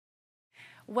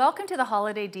Welcome to the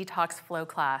Holiday Detox Flow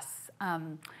class.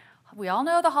 We all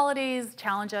know the holidays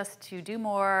challenge us to do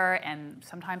more, and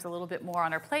sometimes a little bit more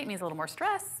on our plate means a little more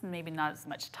stress, maybe not as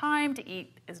much time to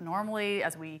eat as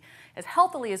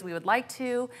healthily as we would like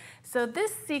to. So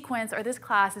this sequence or this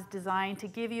class is designed to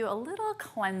give you a little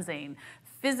cleansing,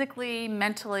 physically,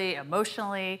 mentally,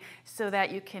 emotionally, so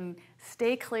that you can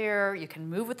stay clear, you can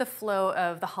move with the flow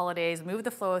of the holidays, move with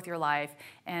the flow of your life,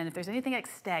 and if there's anything like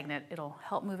stagnant, it'll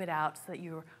help move it out so that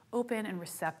you're open and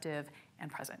receptive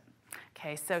and present.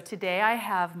 Okay, so today I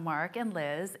have Mark and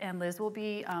Liz will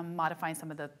be modifying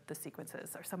some of the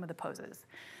sequences or some of the poses.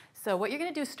 So what you're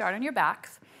gonna do is start on your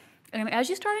backs, and as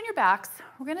you start on your backs,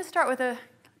 we're gonna start with a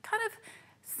kind of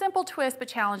simple twist, but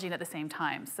challenging at the same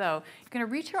time. So you're gonna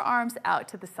reach your arms out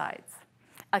to the sides,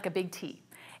 like a big T.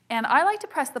 And I like to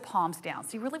press the palms down.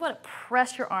 So you really wanna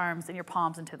press your arms and your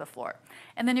palms into the floor.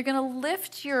 And then you're gonna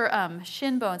lift your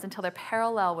shin bones until they're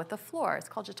parallel with the floor. It's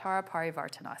called Jatara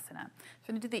Parivartanasana. So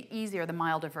we're gonna do the easier, the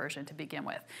milder version to begin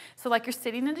with. So like you're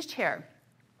sitting in a chair,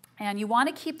 and you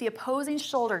wanna keep the opposing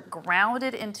shoulder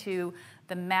grounded into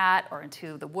the mat or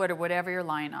into the wood or whatever you're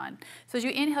lying on. So as you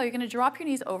inhale, you're gonna drop your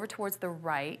knees over towards the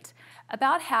right,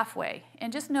 about halfway,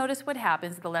 and just notice what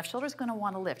happens. The left shoulder is gonna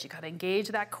wanna lift. You gotta engage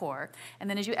that core. And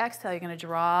then as you exhale, you're gonna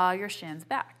draw your shins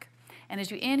back. And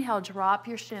as you inhale, drop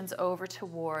your shins over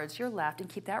towards your left and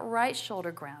keep that right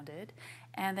shoulder grounded.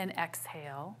 And then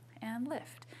exhale and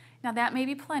lift. Now that may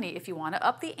be plenty. If you want to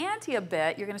up the ante a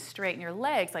bit, you're going to straighten your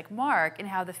legs like Mark and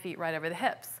have the feet right over the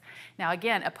hips. Now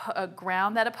again,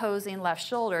 ground that opposing left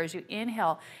shoulder. As you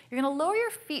inhale, you're going to lower your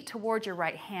feet towards your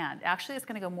right hand. Actually, it's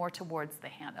going to go more towards the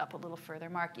hand. Up a little further,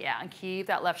 Mark. Yeah, and keep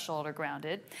that left shoulder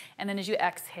grounded. And then as you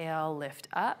exhale, lift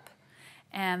up.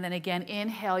 And then again,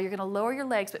 inhale, you're gonna lower your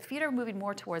legs, but feet are moving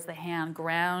more towards the hand,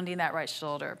 grounding that right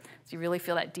shoulder. So you really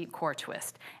feel that deep core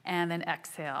twist. And then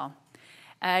exhale.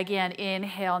 Again,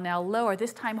 inhale, now lower.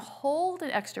 This time, hold an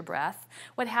extra breath.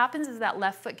 What happens is that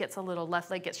left leg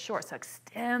gets short, so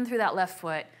extend through that left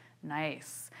foot.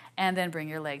 Nice. And then bring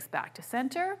your legs back to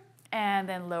center, and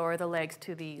then lower the legs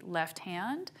to the left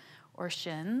hand or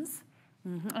shins.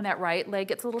 And that right leg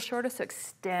gets a little shorter, so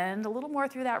extend a little more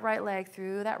through that right leg,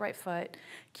 through that right foot,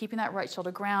 keeping that right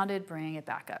shoulder grounded, bring it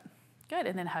back up. Good,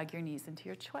 and then hug your knees into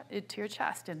your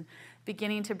chest and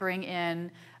beginning to bring in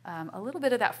a little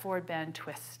bit of that forward bend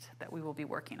twist that we will be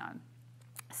working on.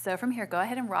 So from here, go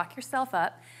ahead and rock yourself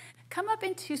up. Come up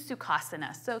into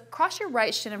Sukhasana. So cross your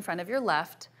right shin in front of your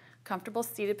left, comfortable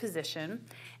seated position.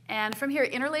 And from here,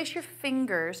 interlace your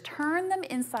fingers, turn them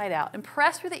inside out, and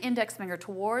press through the index finger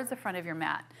towards the front of your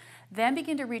mat. Then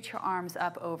begin to reach your arms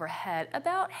up overhead,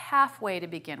 about halfway to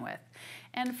begin with.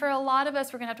 And for a lot of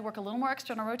us, we're gonna have to work a little more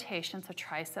external rotation, so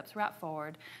triceps wrap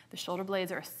forward. The shoulder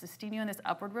blades are assisting you in this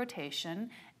upward rotation.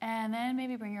 And then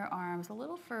maybe bring your arms a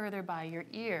little further by your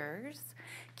ears.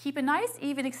 Keep a nice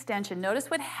even extension. Notice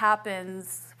what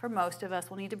happens for most of us.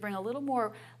 We'll need to bring a little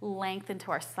more length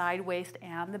into our side waist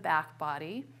and the back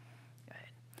body.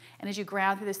 And as you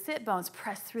ground through the sit bones,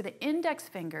 press through the index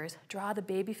fingers, draw the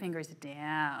baby fingers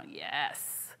down.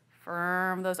 Yes,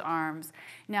 firm those arms.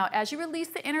 Now, as you release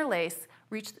the interlace,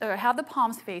 have the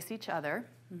palms face each other.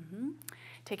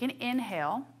 Take an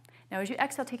inhale. Now, as you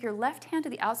exhale, take your left hand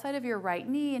to the outside of your right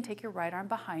knee and take your right arm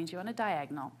behind you on a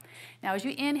diagonal. Now, as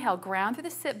you inhale, ground through the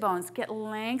sit bones, get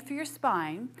length through your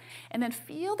spine, and then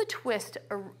feel the twist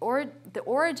or the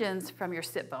origins from your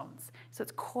sit bones. So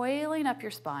it's coiling up your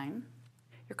spine.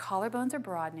 Your collarbones are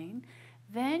broadening.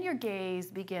 Then your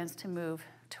gaze begins to move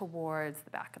towards the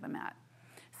back of the mat.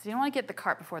 So you don't want to get the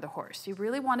cart before the horse. You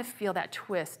really want to feel that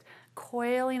twist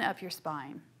coiling up your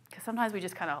spine. Because sometimes we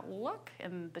just kind of look,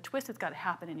 and the twist has got to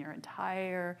happen in your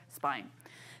entire spine.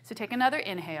 So take another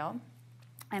inhale.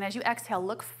 And as you exhale,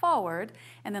 look forward,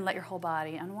 and then let your whole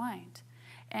body unwind.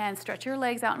 And stretch your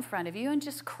legs out in front of you, and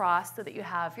just cross so that you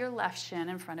have your left shin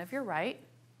in front of your right.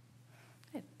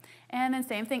 And then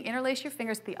same thing, interlace your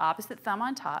fingers with the opposite thumb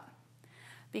on top.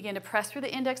 Begin to press through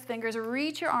the index fingers,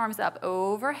 reach your arms up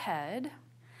overhead.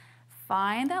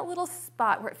 Find that little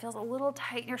spot where it feels a little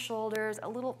tight in your shoulders, a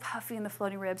little puffy in the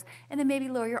floating ribs, and then maybe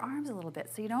lower your arms a little bit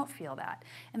so you don't feel that.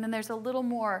 And then there's a little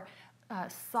more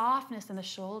softness in the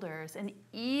shoulders and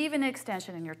even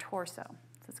extension in your torso.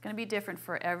 So it's gonna be different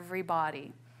for every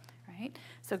body. Right?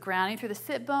 So grounding through the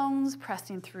sit bones,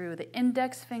 pressing through the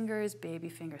index fingers, baby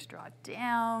fingers draw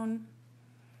down.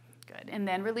 Good. And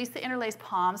then release the interlace,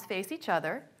 palms face each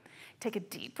other. Take a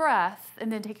deep breath, and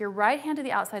then take your right hand to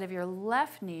the outside of your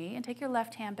left knee and take your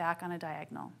left hand back on a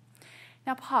diagonal.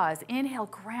 Now pause, inhale,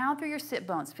 ground through your sit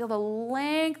bones. Feel the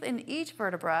length in each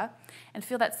vertebra and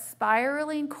feel that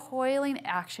spiraling, coiling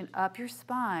action up your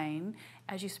spine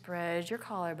as you spread your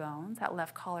collarbones, that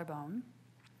left collarbone.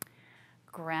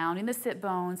 Grounding the sit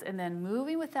bones and then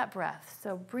moving with that breath.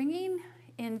 So bringing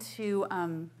into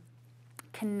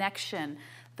connection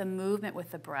the movement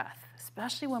with the breath,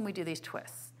 especially when we do these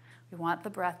twists. We want the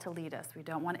breath to lead us. We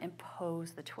don't want to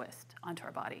impose the twist onto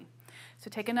our body. So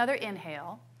take another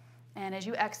inhale, and as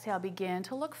you exhale, begin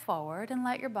to look forward and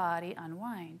let your body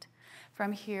unwind.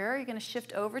 From here, you're going to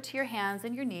shift over to your hands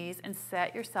and your knees and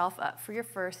set yourself up for your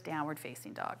first downward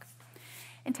facing dog.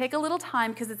 And take a little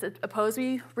time because it's a pose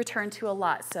we return to a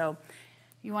lot. So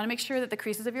you want to make sure that the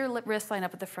creases of your wrists line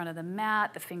up at the front of the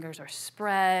mat, the fingers are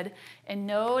spread, and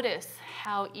notice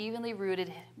how evenly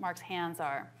rooted Mark's hands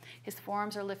are. His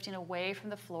forearms are lifting away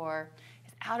from the floor.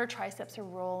 His outer triceps are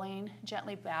rolling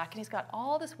gently back, and he's got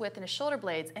all this width in his shoulder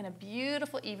blades and a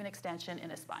beautiful even extension in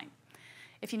his spine.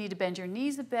 If you need to bend your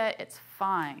knees a bit, it's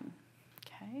fine.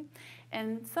 Okay?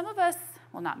 And some of us,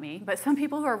 well, not me, but some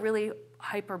people who are really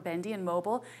hyper bendy and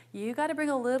mobile, you got to bring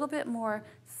a little bit more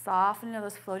softening of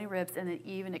those floating ribs and an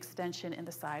even extension in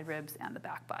the side ribs and the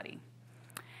back body.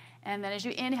 And then as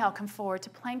you inhale, come forward to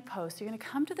plank pose. So you're going to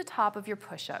come to the top of your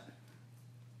push-up.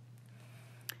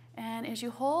 And as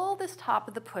you hold this top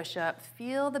of the push-up,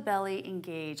 feel the belly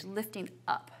engage, lifting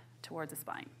up towards the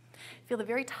spine. Feel the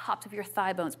very tops of your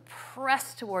thigh bones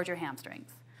press towards your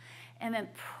hamstrings. And then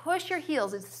push your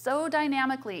heels so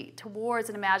dynamically towards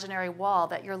an imaginary wall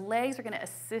that your legs are going to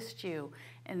assist you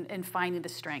in finding the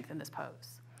strength in this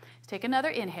pose. So take another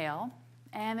inhale,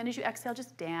 and then as you exhale,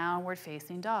 just downward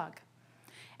facing dog.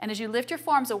 And as you lift your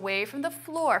forearms away from the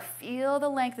floor, feel the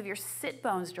length of your sit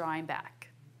bones drawing back.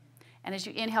 And as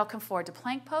you inhale, come forward to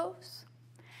plank pose.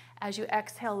 As you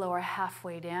exhale, lower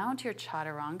halfway down to your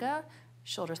chaturanga,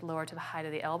 shoulders lower to the height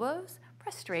of the elbows.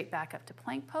 Press straight back up to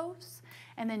plank pose,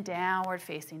 and then downward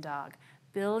facing dog.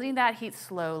 Building that heat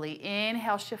slowly.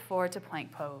 Inhale, shift forward to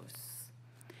plank pose.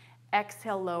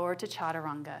 Exhale, lower to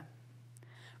chaturanga.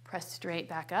 Press straight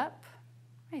back up.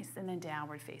 Nice, and then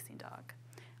downward facing dog.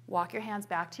 Walk your hands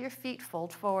back to your feet,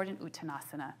 fold forward in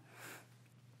Uttanasana.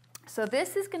 So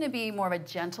this is going to be more of a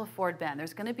gentle forward bend.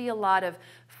 There's going to be a lot of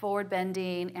forward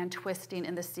bending and twisting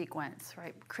in the sequence,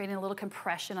 right? Creating a little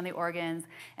compression on the organs,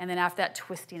 and then after that,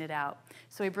 twisting it out.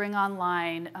 So we bring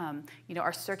online,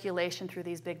 our circulation through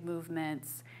these big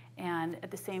movements, and at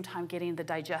the same time, getting the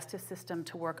digestive system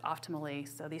to work optimally.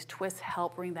 So these twists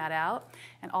help bring that out,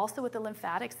 and also with the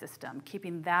lymphatic system,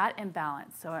 keeping that in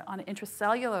balance. So on an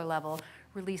intracellular level,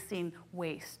 releasing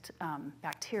waste,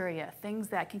 bacteria, things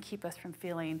that can keep us from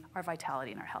feeling our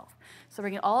vitality and our health. So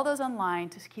bringing all those online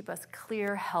to keep us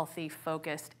clear, healthy,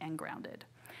 focused, and grounded.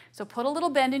 So put a little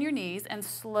bend in your knees and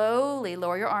slowly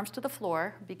lower your arms to the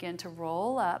floor. Begin to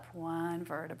roll up one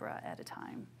vertebra at a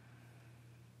time.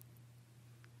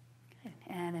 Good.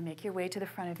 And then make your way to the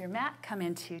front of your mat. Come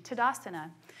into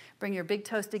Tadasana. Bring your big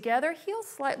toes together, heels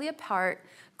slightly apart,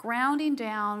 grounding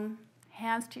down,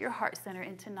 hands to your heart center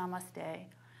into Namaste.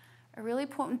 A really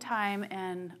potent time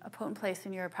and a potent place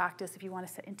in your practice if you want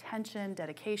to set intention,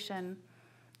 dedication.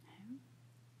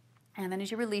 And then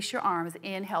as you release your arms,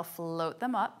 inhale, float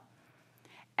them up.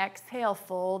 Exhale,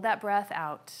 fold that breath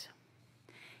out.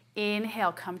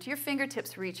 Inhale, come to your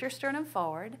fingertips, reach your sternum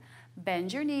forward.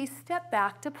 Bend your knees, step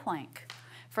back to plank.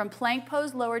 From plank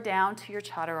pose, lower down to your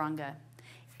chaturanga.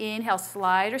 Inhale,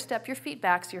 slide or step your feet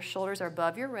back so your shoulders are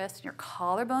above your wrists and your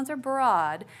collarbones are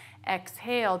broad.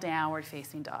 Exhale, downward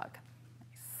facing dog.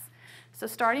 Nice. So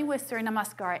starting with Surya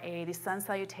Namaskar A, these sun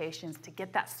salutations to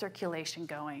get that circulation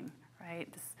going,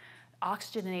 right? This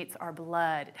oxygenates our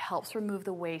blood. It helps remove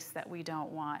the waste that we don't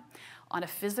want on a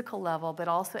physical level, but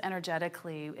also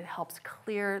energetically. It helps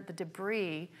clear the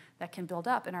debris that can build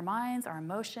up in our minds, our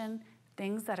emotion,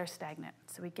 things that are stagnant.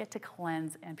 So we get to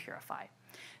cleanse and purify.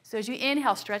 So as you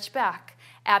inhale, stretch back.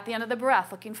 At the end of the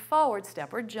breath, looking forward,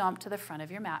 step or jump to the front of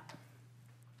your mat.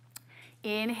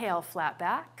 Inhale, flat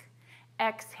back.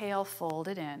 Exhale, fold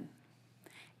it in.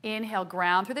 Inhale,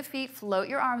 ground through the feet, float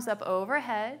your arms up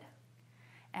overhead.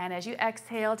 And as you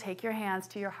exhale, take your hands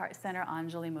to your heart center,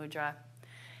 Anjali Mudra.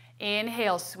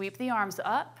 Inhale, sweep the arms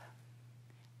up.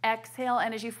 Exhale,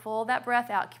 and as you fold that breath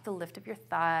out, keep the lift of your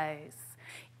thighs.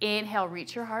 Inhale,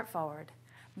 reach your heart forward.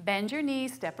 Bend your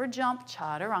knees, step or jump,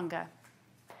 chaturanga.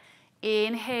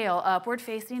 Inhale, upward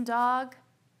facing dog.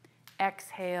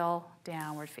 Exhale,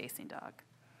 downward facing dog.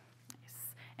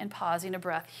 Nice. And pausing a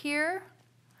breath here,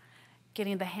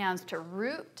 getting the hands to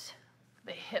root,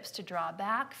 the hips to draw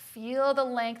back. Feel the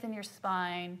length in your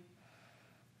spine.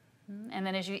 And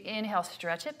then as you inhale,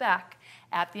 stretch it back.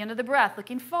 At the end of the breath,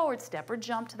 looking forward, step or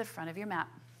jump to the front of your mat.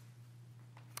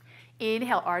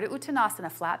 Inhale, Ardha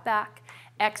Uttanasana, flat back.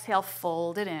 Exhale,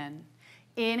 fold it in.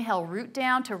 Inhale, root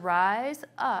down to rise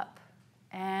up.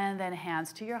 And then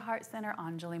hands to your heart center,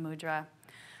 Anjali Mudra.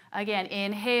 Again,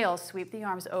 inhale, sweep the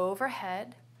arms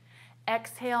overhead.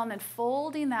 Exhale, and then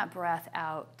folding that breath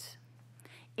out.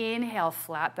 Inhale,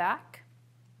 flat back.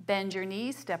 Bend your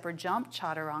knees, step or jump,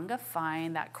 chaturanga.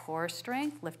 Find that core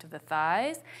strength, lift of the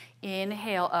thighs.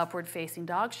 Inhale, upward facing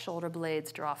dog, shoulder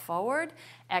blades draw forward.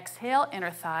 Exhale, inner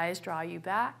thighs draw you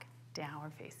back.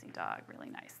 Downward facing dog, really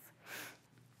nice.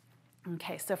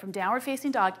 Okay, so from downward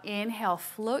facing dog, inhale,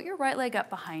 float your right leg up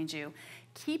behind you.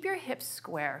 Keep your hips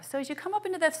square. So as you come up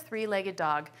into this three-legged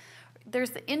dog,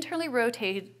 there's the internally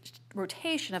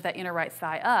rotation of that inner right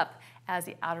thigh up as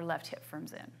the outer left hip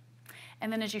firms in.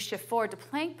 And then as you shift forward to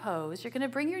plank pose, you're going to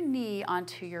bring your knee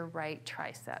onto your right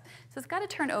tricep. So it's got to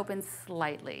turn open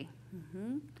slightly.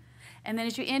 And then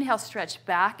as you inhale, stretch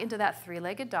back into that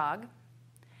three-legged dog.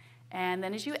 And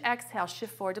then as you exhale,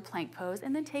 shift forward to plank pose,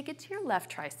 and then take it to your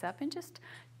left tricep and just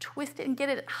twist it and get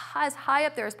it as high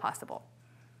up there as possible.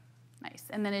 Nice.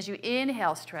 And then as you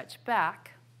inhale, stretch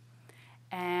back.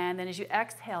 And then as you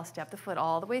exhale, step the foot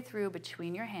all the way through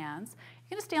between your hands.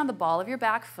 You're going to stay on the ball of your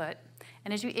back foot.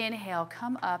 And as you inhale,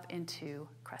 come up into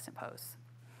crescent pose.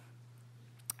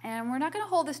 And we're not going to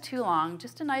hold this too long,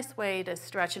 just a nice way to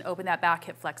stretch and open that back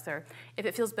hip flexor. If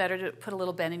it feels better to put a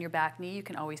little bend in your back knee, you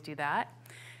can always do that.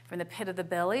 From the pit of the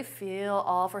belly, feel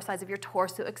all four sides of your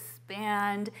torso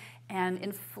expand and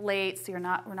inflate so we're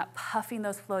not puffing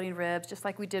those floating ribs, just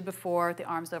like we did before with the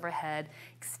arms overhead.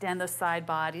 Extend the side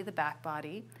body, the back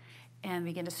body, and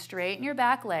begin to straighten your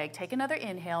back leg. Take another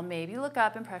inhale. Maybe look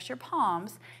up and press your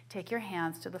palms. Take your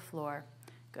hands to the floor.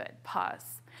 Good.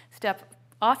 Pause. Step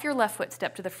off your left foot,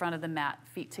 step to the front of the mat,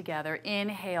 feet together.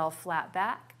 Inhale, flat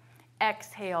back.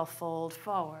 Exhale, fold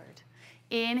forward.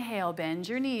 Inhale, bend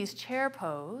your knees, chair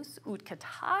pose,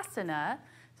 Utkatasana.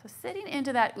 So sitting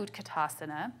into that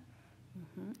Utkatasana,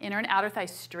 inner and outer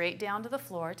thighs straight down to the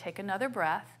floor. Take another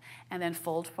breath, and then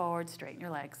fold forward, straighten your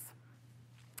legs.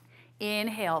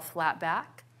 Inhale, flat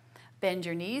back. Bend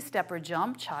your knees, step or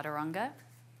jump, chaturanga.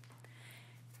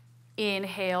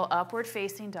 Inhale, upward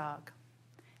facing dog.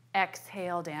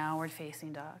 Exhale, downward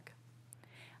facing dog.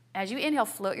 As you inhale,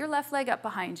 float your left leg up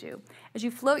behind you. As you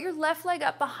float your left leg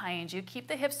up behind you, keep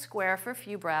the hips square for a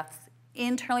few breaths,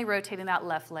 internally rotating that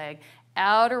left leg.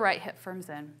 Outer right hip firms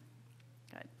in.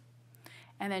 Good.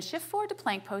 And then shift forward to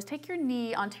plank pose. Take your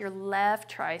knee onto your left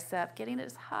tricep, getting it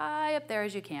as high up there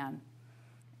as you can.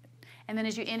 And then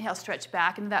as you inhale, stretch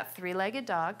back into that three-legged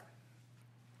dog.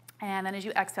 And then as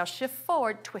you exhale, shift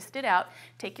forward, twist it out.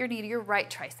 Take your knee to your right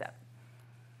tricep.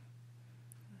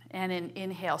 And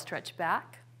inhale, stretch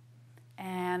back.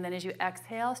 And then as you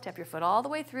exhale, step your foot all the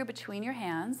way through between your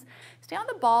hands. Stay on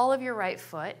the ball of your right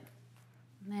foot.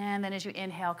 And then as you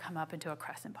inhale, come up into a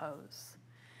crescent pose.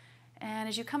 And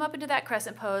as you come up into that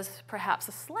crescent pose, perhaps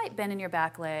a slight bend in your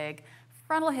back leg,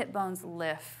 frontal hip bones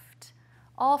lift,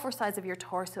 all four sides of your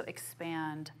torso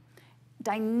expand,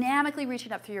 dynamically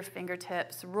reaching up through your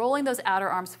fingertips, rolling those outer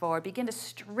arms forward. Begin to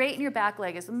straighten your back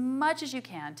leg as much as you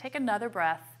can. Take another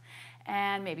breath,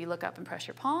 and maybe look up and press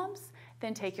your palms.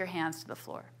 Then take your hands to the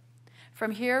floor. From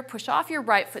here, push off your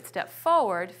right foot, step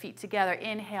forward, feet together.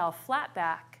 Inhale, flat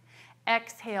back.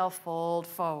 Exhale, fold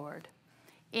forward.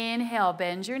 Inhale,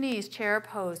 bend your knees, chair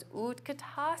pose,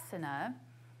 Utkatasana.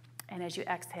 And as you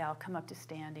exhale, come up to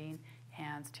standing,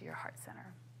 hands to your heart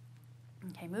center.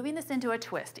 Okay, moving this into a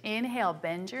twist. Inhale,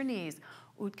 bend your knees,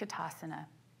 Utkatasana.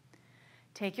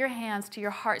 Take your hands to your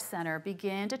heart center.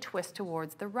 Begin to twist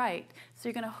towards the right. So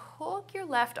you're going to hook your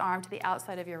left arm to the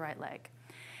outside of your right leg.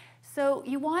 So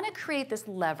you want to create this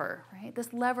lever, right?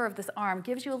 This lever of this arm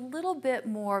gives you a little bit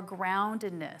more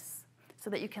groundedness so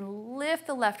that you can lift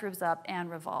the left ribs up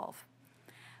and revolve.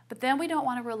 But then we don't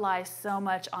want to rely so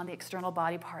much on the external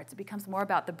body parts. It becomes more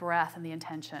about the breath and the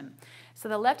intention. So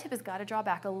the left hip has got to draw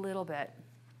back a little bit.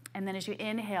 And then as you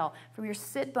inhale, from your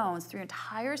sit bones through your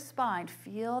entire spine,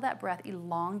 feel that breath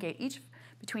elongate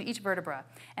between each vertebra.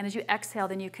 And as you exhale,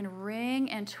 then you can ring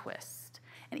and twist.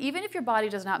 And even if your body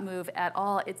does not move at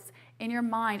all, it's in your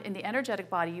mind, in the energetic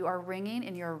body, you are ringing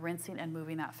and you're rinsing and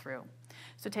moving that through.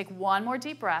 So take one more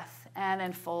deep breath and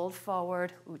then fold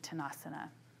forward,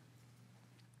 Uttanasana.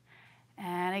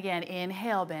 And again,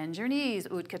 inhale, bend your knees,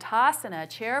 Utkatasana,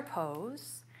 chair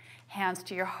pose. Hands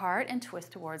to your heart and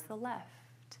twist towards the left.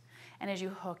 And as you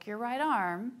hook your right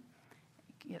arm,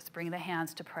 yes, bring the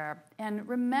hands to prayer. And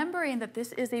remembering that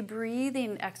this is a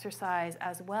breathing exercise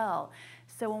as well.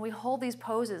 So when we hold these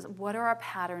poses, what are our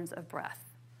patterns of breath?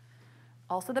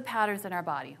 also the patterns in our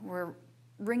body. We're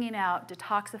wringing out,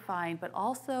 detoxifying, but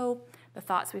also the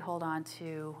thoughts we hold on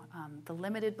to, the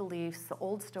limited beliefs, the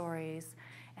old stories,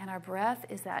 and our breath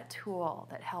is that tool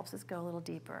that helps us go a little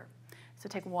deeper. So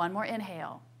take one more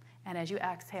inhale, and as you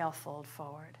exhale, fold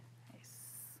forward. Nice.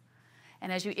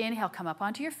 And as you inhale, come up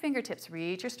onto your fingertips,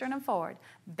 reach your sternum forward,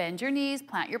 bend your knees,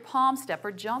 plant your palms, step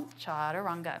or jump,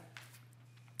 chaturanga.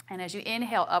 And as you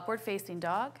inhale, upward facing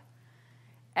dog,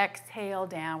 exhale,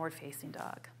 downward facing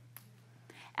dog.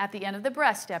 At the end of the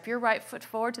breath, step your right foot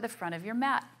forward to the front of your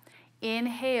mat.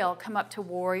 Inhale, come up to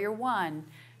warrior one.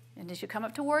 And as you come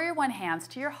up to warrior one, hands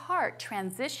to your heart.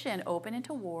 Transition, open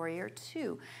into warrior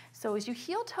two. So as you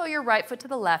heel toe your right foot to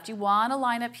the left, you want to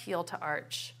line up heel to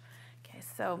arch. Okay,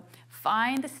 so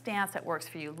find the stance that works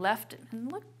for you. Left,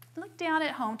 and look down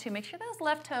at home too. Make sure those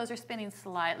left toes are spinning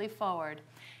slightly forward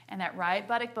and that right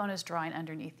buttock bone is drawing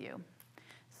underneath you.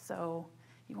 So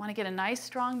you want to get a nice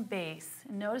strong base.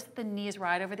 And notice that the knee is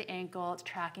right over the ankle. It's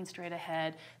tracking straight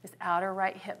ahead. This outer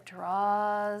right hip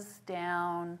draws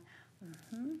down.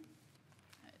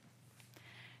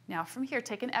 Now from here,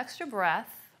 take an extra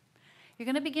breath. You're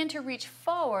going to begin to reach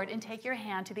forward and take your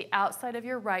hand to the outside of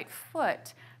your right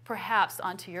foot, perhaps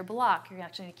onto your block. You're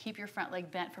actually going to keep your front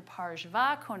leg bent for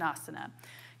Parshva Konasana.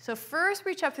 So first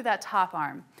reach up through that top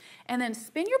arm and then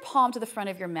spin your palm to the front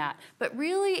of your mat. But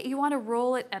really you want to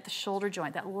roll it at the shoulder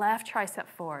joint, that left tricep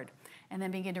forward, and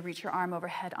then begin to reach your arm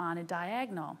overhead on a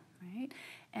diagonal, right?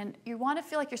 And you want to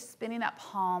feel like you're spinning that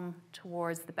palm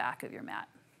towards the back of your mat.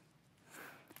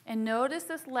 And notice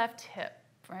this left hip,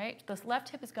 right? This left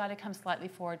hip has got to come slightly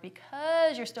forward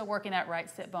because you're still working that right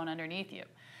sit bone underneath you.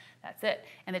 That's it.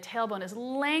 And the tailbone is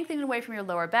lengthening away from your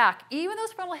lower back. Even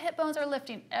those frontal hip bones are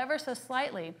lifting ever so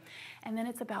slightly. And then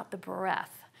it's about the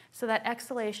breath. So that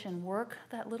exhalation, work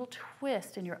that little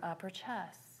twist in your upper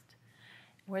chest.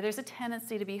 Where there's a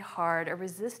tendency to be hard or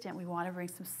resistant, we want to bring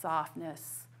some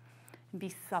softness and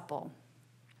be supple.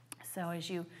 So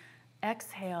as you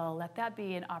exhale, let that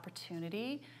be an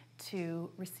opportunity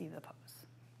to receive the pose.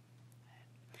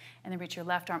 And then reach your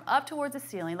left arm up towards the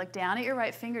ceiling. Look down at your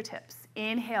right fingertips.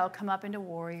 Inhale, come up into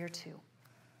warrior two.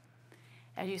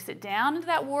 As you sit down into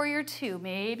that warrior two,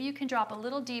 maybe you can drop a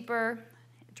little deeper.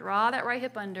 Draw that right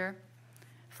hip under.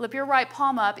 Flip your right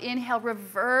palm up. Inhale,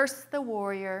 reverse the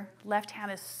warrior. Left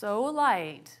hand is so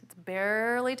light, it's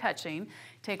barely touching.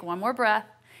 Take one more breath,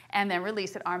 and then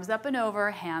release it. Arms up and over,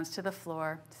 hands to the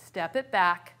floor. Step it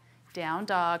back, down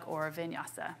dog or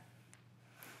vinyasa.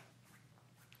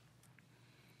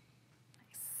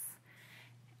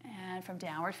 And from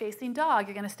downward facing dog,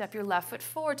 you're going to step your left foot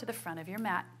forward to the front of your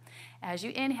mat. As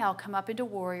you inhale, come up into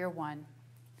warrior one.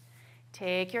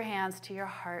 Take your hands to your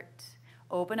heart.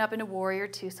 Open up into warrior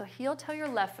two. So heel toe your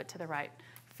left foot to the right.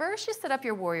 First, you set up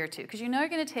your warrior two because you know you're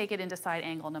going to take it into side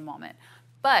angle in a moment.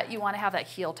 But you want to have that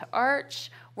heel to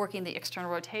arch, working the external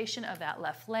rotation of that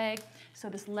left leg. So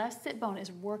this left sit bone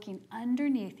is working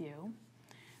underneath you.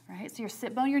 Right? So your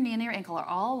sit bone, your knee, and your ankle are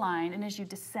all aligned. And as you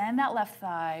descend that left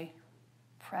thigh,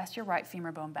 press your right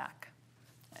femur bone back.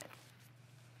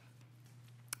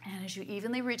 And as you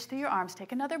evenly reach through your arms,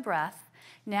 take another breath.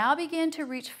 Now begin to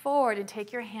reach forward and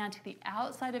take your hand to the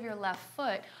outside of your left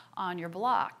foot on your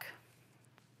block.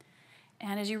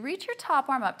 And as you reach your top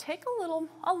arm up, take a little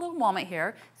moment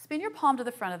here. Spin your palm to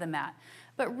the front of the mat.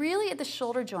 But really at the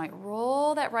shoulder joint,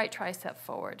 roll that right tricep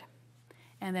forward.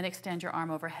 And then extend your arm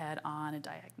overhead on a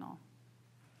diagonal.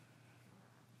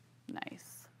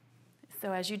 Nice.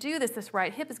 So as you do this, this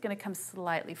right hip is going to come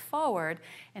slightly forward,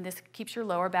 and this keeps your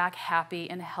lower back happy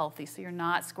and healthy, so you're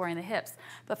not scoring the hips.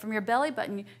 But from your belly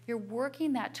button, you're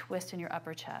working that twist in your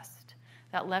upper chest.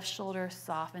 That left shoulder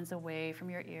softens away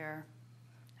from your ear.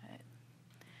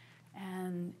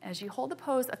 And as you hold the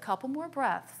pose a couple more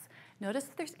breaths, notice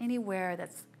if there's anywhere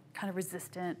that's kind of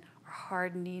resistant or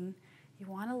hardening. You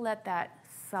want to let that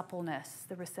suppleness,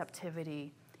 the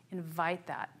receptivity, invite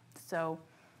that. So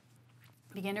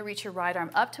begin to reach your right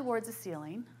arm up towards the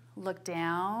ceiling. Look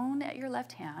down at your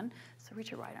left hand. So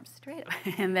reach your right arm straight up.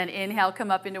 And then inhale,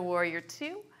 come up into warrior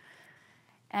two.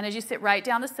 And as you sit right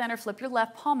down the center, flip your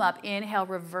left palm up. Inhale,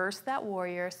 reverse that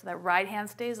warrior so that right hand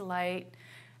stays light.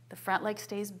 The front leg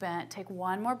stays bent. Take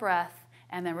one more breath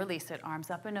and then release it.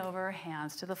 Arms up and over,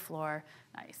 hands to the floor.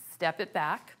 Nice. Step it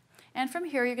back. And from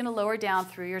here, you're going to lower down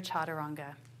through your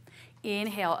chaturanga.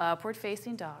 Inhale, upward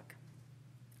facing dog.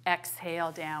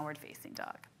 Exhale, downward facing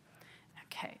dog.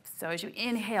 Okay, so as you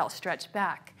inhale, stretch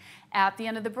back. At the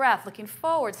end of the breath, looking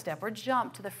forward, step or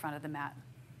jump to the front of the mat.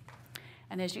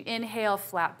 And as you inhale,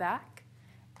 flat back.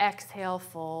 Exhale,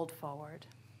 fold forward.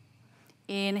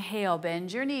 Inhale,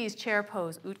 bend your knees, chair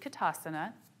pose,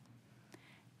 Utkatasana.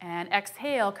 And And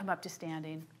exhale, come up to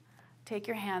standing. Take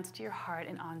your hands to your heart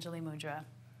in Anjali Mudra.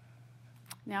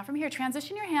 Now from here,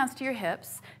 transition your hands to your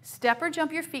hips. Step or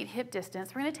jump your feet hip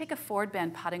distance. We're going to take a forward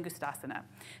bend, Padangusthasana.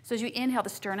 So as you inhale, the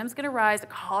sternum's going to rise, the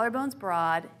collarbone's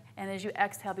broad, and as you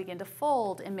exhale, begin to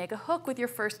fold and make a hook with your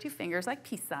first two fingers like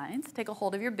peace signs. Take a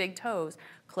hold of your big toes.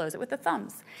 Close it with the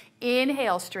thumbs.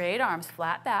 Inhale, straight arms,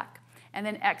 flat back. And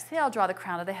then exhale, draw the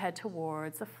crown of the head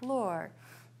towards the floor.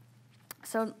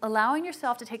 So allowing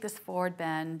yourself to take this forward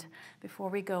bend before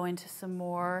we go into some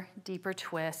more deeper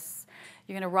twists.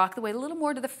 You're going to rock the weight a little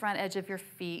more to the front edge of your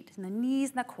feet, and the knees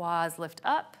and the quads lift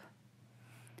up.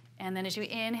 And then as you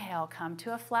inhale, come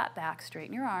to a flat back,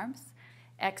 straighten your arms.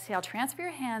 Exhale, transfer your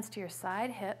hands to your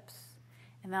side hips,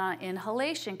 and then on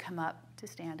inhalation, come up to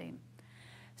standing.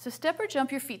 So step or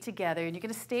jump your feet together, and you're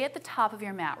going to stay at the top of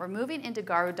your mat. We're moving into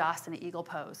Garudasana, eagle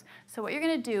pose. So what you're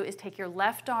going to do is take your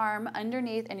left arm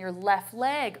underneath and your left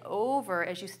leg over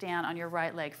as you stand on your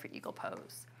right leg for eagle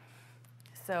pose.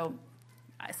 So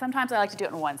sometimes I like to do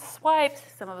it in one swipe.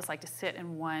 Some of us like to sit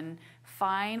in one.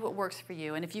 Find what works for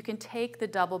you. And if you can take the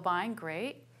double bind,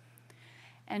 great.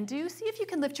 And do see if you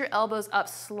can lift your elbows up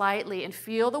slightly and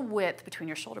feel the width between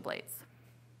your shoulder blades.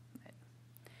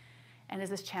 And as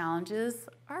this challenges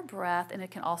our breath, and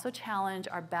it can also challenge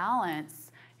our balance,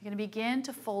 you're going to begin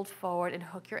to fold forward and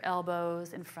hook your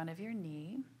elbows in front of your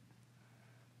knee.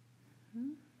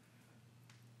 Nice.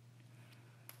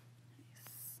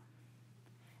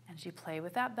 And as you play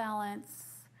with that balance,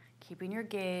 keeping your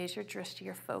gaze, your drishti,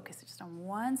 your focus just on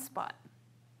one spot.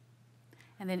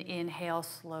 And then inhale,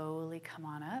 slowly come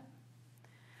on up.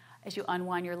 As you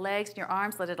unwind your legs and your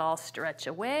arms, let it all stretch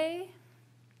away.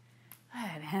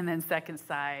 Good. And then second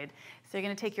side. So you're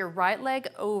going to take your right leg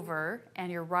over and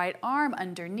your right arm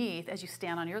underneath as you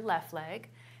stand on your left leg.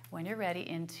 When you're ready,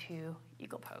 into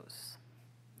eagle pose.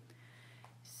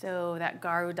 So that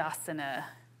Garudasana,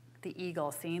 the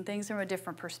eagle, seeing things from a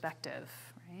different perspective,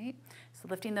 right? So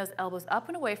lifting those elbows up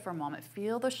and away for a moment.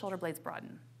 Feel those shoulder blades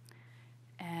broaden.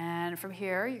 And from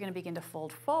here, you're going to begin to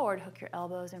fold forward, hook your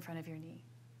elbows in front of your knee.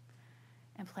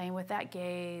 And playing with that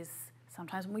gaze.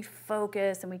 Sometimes when we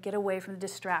focus and we get away from the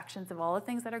distractions of all the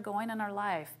things that are going on in our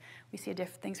life, we see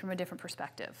things from a different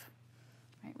perspective.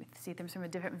 Right? We see things from a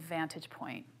different vantage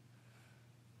point.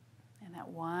 And that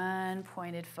one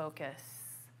pointed focus,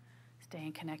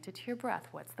 staying connected to your breath.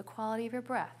 What's the quality of your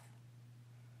breath?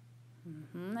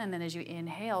 And then as you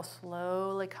inhale,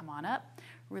 slowly come on up.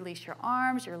 Release your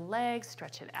arms, your legs,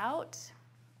 stretch it out.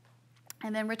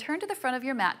 And then return to the front of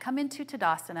your mat. Come into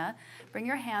Tadasana. Bring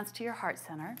your hands to your heart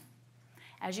center.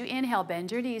 As you inhale,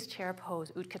 bend your knees, chair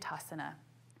pose, Utkatasana.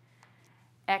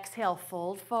 Exhale,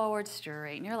 fold forward,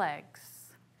 straighten your legs.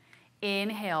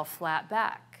 Inhale, flat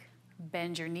back.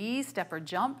 Bend your knees, step or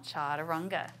jump,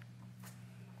 Chaturanga.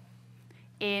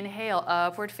 Inhale,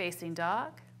 upward facing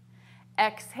dog.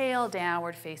 Exhale,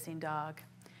 downward facing dog.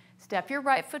 Step your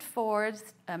right foot forward,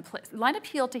 line up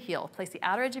heel to heel. Place the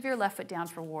outer edge of your left foot down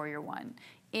for warrior one.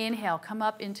 Inhale, come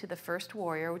up into the first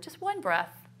warrior with just one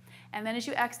breath. And then as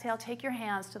you exhale, take your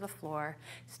hands to the floor.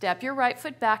 Step your right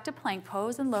foot back to plank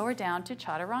pose and lower down to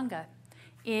Chaturanga.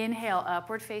 Inhale,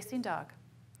 upward facing dog.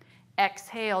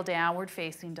 Exhale, downward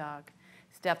facing dog.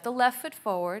 Step the left foot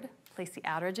forward. Place the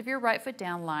outer edge of your right foot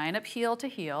down. Line up heel to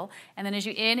heel. And then as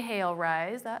you inhale,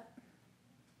 rise up.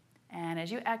 And as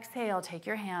you exhale, take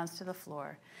your hands to the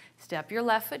floor. Step your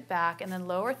left foot back and then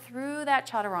lower through that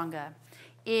Chaturanga.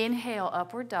 Inhale,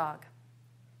 upward dog.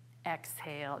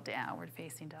 Exhale, downward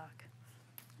facing dog.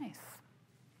 Nice.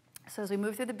 So as we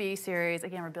move through the B series,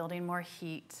 again, we're building more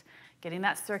heat, getting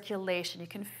that circulation. You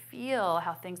can feel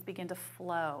how things begin to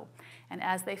flow. And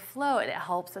as they flow, it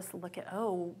helps us look at,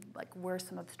 where are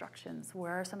some obstructions?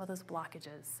 Where are some of those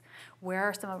blockages? Where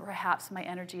are some of perhaps my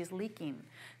energy is leaking?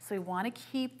 So we want to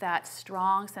keep that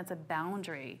strong sense of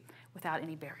boundary without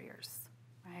any barriers,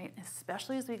 right?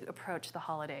 Especially as we approach the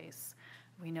holidays.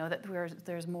 We know that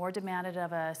there's more demanded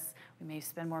of us. We may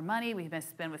spend more money. We may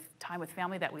spend time with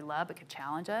family that we love but could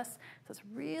challenge us. So it's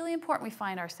really important we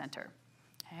find our center.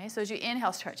 Okay, so as you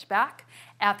inhale, stretch back.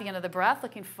 At the end of the breath,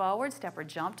 looking forward, step or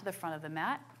jump to the front of the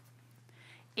mat.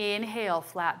 Inhale,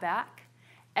 flat back.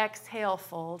 Exhale,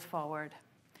 fold forward.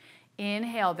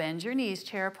 Inhale, bend your knees,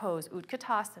 chair pose,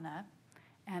 Utkatasana.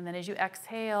 And then as you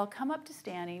exhale, come up to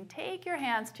standing. Take your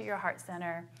hands to your heart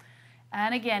center.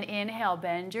 And again, inhale,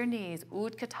 bend your knees,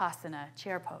 Utkatasana,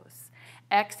 chair pose.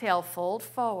 Exhale, fold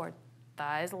forward,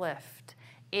 thighs lift.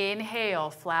 Inhale,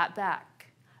 flat back.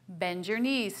 Bend your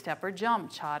knees, step or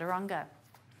jump, Chaturanga.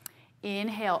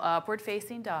 Inhale, upward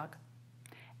facing dog.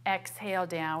 Exhale,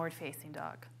 downward facing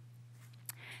dog.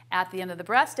 At the end of the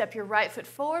breath, step your right foot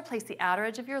forward, place the outer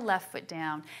edge of your left foot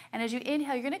down. And as you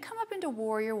inhale, you're going to come up into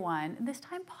Warrior One, and this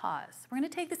time pause. We're going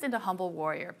to take this into Humble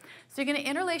Warrior. So you're going to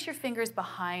interlace your fingers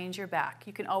behind your back.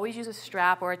 You can always use a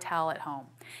strap or a towel at home.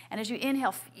 And as you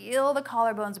inhale, feel the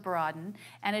collarbones broaden.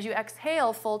 And as you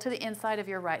exhale, fold to the inside of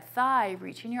your right thigh,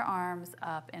 reaching your arms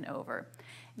up and over.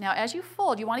 Now, as you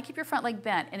fold, you want to keep your front leg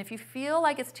bent. And if you feel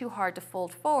like it's too hard to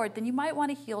fold forward, then you might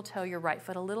want to heel toe your right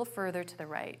foot a little further to the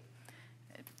right.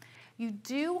 You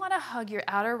do want to hug your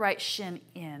outer right shin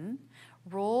in,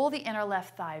 roll the inner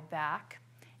left thigh back,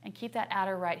 and keep that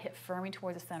outer right hip firming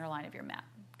toward the center line of your mat.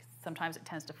 Sometimes it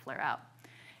tends to flare out.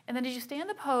 And then as you stay in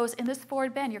the pose, in this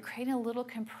forward bend, you're creating a little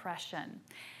compression.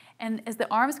 And as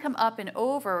the arms come up and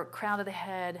over, crown of the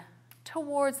head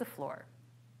towards the floor.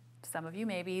 Some of you,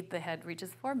 maybe the head reaches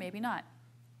the floor, maybe not.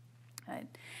 Right.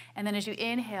 And then as you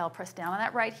inhale, press down on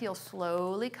that right heel,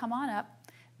 slowly come on up.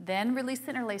 Then release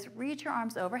the interlace, reach your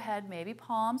arms overhead, maybe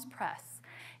palms press.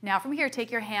 Now from here,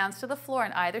 take your hands to the floor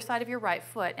on either side of your right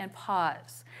foot and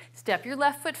pause. Step your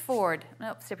left foot forward.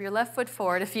 Step your left foot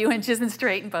forward a few inches and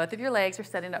straighten both of your legs. You're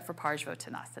setting up for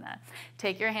Parsvottanasana.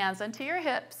 Take your hands onto your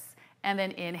hips and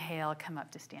then inhale, come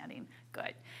up to standing.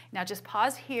 Good. Now just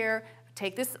pause here.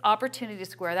 Take this opportunity to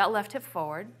square that left hip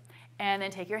forward. And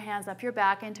then take your hands up your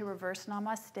back into reverse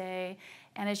namaste.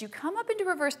 And as you come up into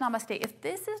reverse namaste, if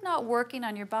this is not working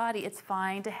on your body, it's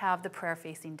fine to have the prayer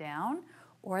facing down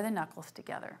or the knuckles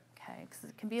together, okay? Because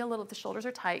it can be a little, if the shoulders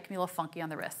are tight, it can be a little funky on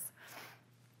the wrists.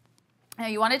 Now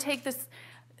you want to take this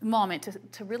moment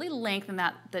to really lengthen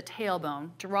the tailbone.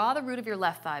 Draw the root of your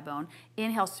left thigh bone.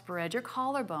 Inhale, spread your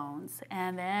collarbones.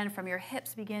 And then from your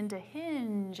hips, begin to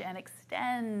hinge and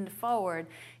extend forward,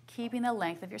 keeping the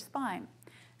length of your spine.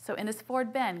 So in this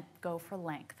forward bend, go for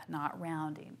length, not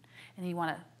rounding. And you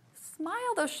want to smile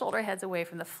those shoulder heads away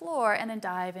from the floor and then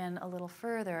dive in a little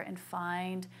further and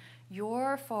find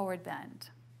your forward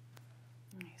bend.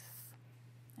 Nice.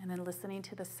 And then listening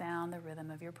to the sound, the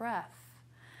rhythm of your breath.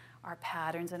 Our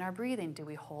patterns in our breathing. Do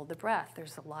we hold the breath?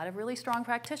 There's a lot of really strong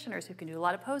practitioners who can do a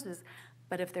lot of poses,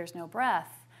 but if there's no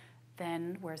breath,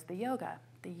 then where's the yoga?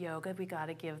 The yoga, we got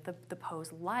to give the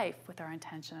pose life with our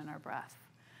intention and our breath.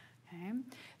 Okay.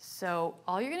 So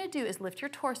all you're going to do is lift your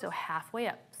torso halfway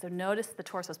up. So notice the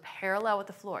torso is parallel with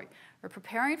the floor. We're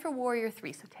preparing for Warrior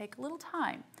 3, so take a little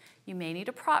time. You may need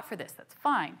a prop for this. That's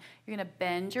fine. You're going to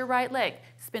bend your right leg,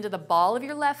 spin to the ball of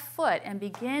your left foot, and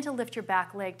begin to lift your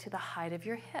back leg to the height of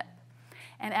your hip.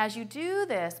 And as you do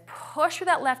this, push with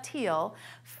that left heel,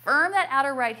 firm that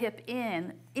outer right hip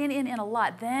in a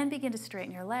lot. Then begin to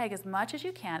straighten your leg as much as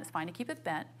you can. It's fine to keep it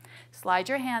bent. Slide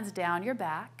your hands down your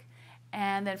back.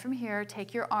 And then from here,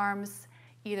 take your arms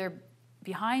either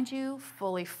behind you,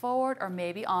 fully forward, or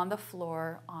maybe on the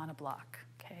floor on a block.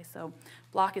 Okay, so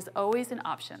block is always an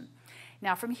option.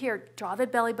 Now from here, draw the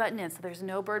belly button in so there's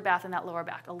no bird bath in that lower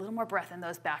back. A little more breath in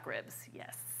those back ribs.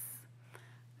 Yes.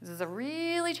 This is a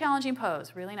really challenging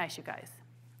pose. Really nice, you guys.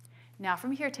 Now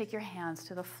from here, take your hands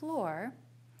to the floor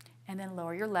and then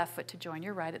lower your left foot to join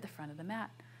your right at the front of the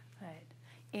mat. Right.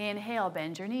 Inhale,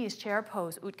 bend your knees, chair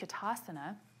pose,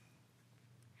 Utkatasana.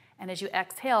 And as you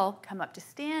exhale, come up to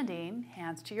standing,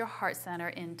 hands to your heart center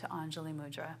into Anjali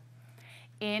Mudra.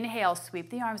 Inhale, sweep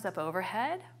the arms up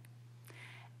overhead.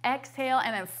 Exhale,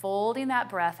 and then folding that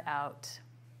breath out.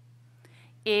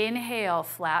 Inhale,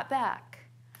 flat back.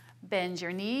 Bend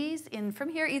your knees in from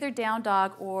here, either down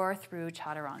dog or through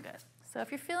chaturanga. So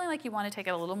if you're feeling like you want to take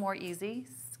it a little more easy,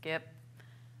 skip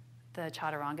the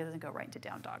chaturangas and go right into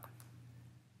down dog.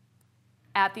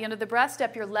 At the end of the breath,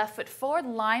 step your left foot forward,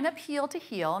 line up heel to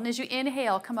heel, and as you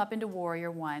inhale, come up into Warrior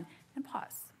One and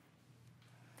pause.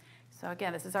 So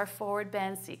again, this is our forward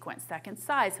bend sequence, second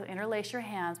side, so interlace your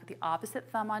hands with the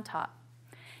opposite thumb on top.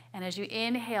 And as you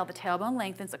inhale, the tailbone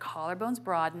lengthens, the collarbones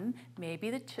broaden, maybe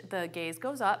the gaze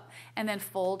goes up, and then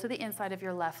fold to the inside of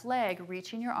your left leg,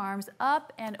 reaching your arms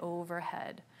up and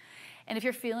overhead. And if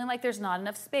you're feeling like there's not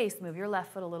enough space, move your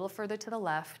left foot a little further to the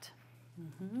left.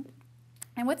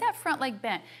 And with that front leg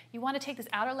bent, you want to take this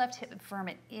outer left hip and firm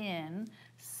it in,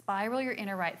 spiral your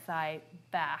inner right thigh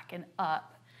back and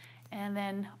up, and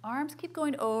then arms keep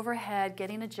going overhead,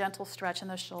 getting a gentle stretch in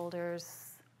the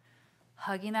shoulders,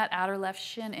 hugging that outer left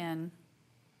shin in.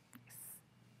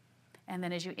 And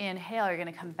then as you inhale, you're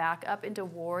going to come back up into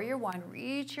Warrior One,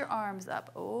 reach your arms up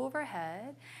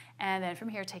overhead, and then from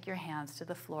here, take your hands to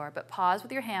the floor, but pause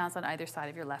with your hands on either side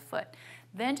of your left foot.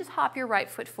 Then just hop your right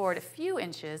foot forward a few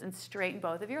inches and straighten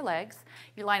both of your legs.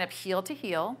 You line up heel to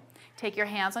heel. Take your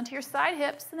hands onto your side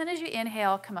hips, and then as you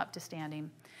inhale, come up to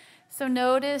standing. So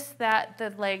notice that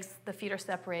the feet are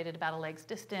separated about a leg's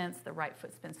distance. The right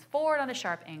foot spins forward on a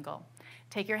sharp angle.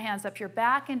 Take your hands up your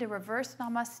back into reverse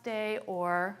namaste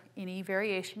or any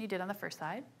variation you did on the first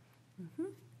side. And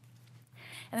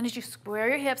then as you square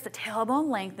your hips, the tailbone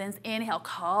lengthens. Inhale,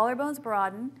 collarbones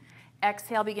broaden.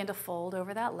 Exhale, begin to fold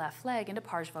over that left leg into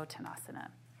Parsvottanasana.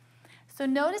 So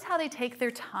notice how they take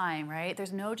their time, right?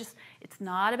 It's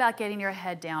not about getting your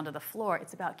head down to the floor.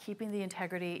 It's about keeping the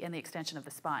integrity and the extension of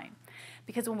the spine.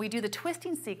 Because when we do the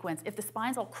twisting sequence, if the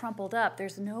spine's all crumpled up,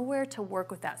 there's nowhere to work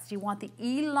with that. So you want the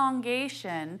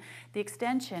elongation, the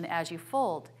extension as you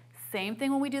fold. Same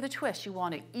thing when we do the twist. You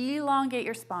want to elongate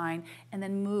your spine and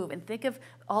then move. And think of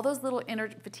all those little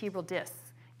intervertebral discs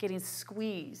getting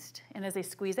squeezed. And as they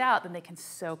squeeze out, then they can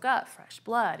soak up fresh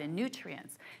blood and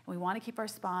nutrients. And we want to keep our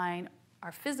spine,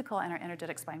 our physical and our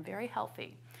energetic spine, very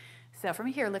healthy. So from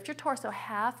here, lift your torso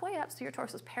halfway up so your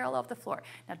torso is parallel with the floor.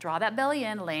 Now draw that belly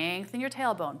in, lengthen your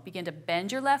tailbone. Begin to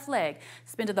bend your left leg.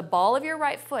 Spin to the ball of your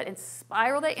right foot and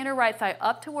spiral that inner right thigh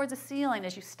up towards the ceiling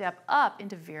as you step up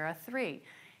into Vira 3.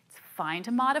 It's fine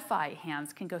to modify.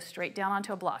 Hands can go straight down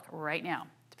onto a block right now.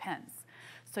 Depends.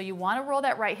 So you want to roll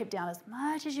that right hip down as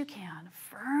much as you can.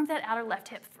 Firm that outer left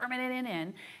hip, firm it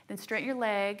in. Then straighten your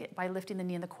leg by lifting the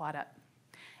knee and the quad up.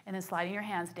 And then sliding your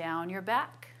hands down your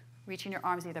back, reaching your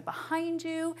arms either behind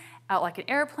you, out like an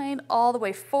airplane, all the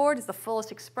way forward is the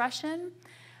fullest expression.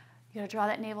 You got to draw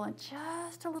that navel in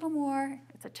just a little more.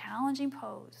 It's a challenging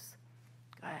pose.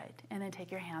 Good. And then take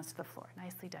your hands to the floor.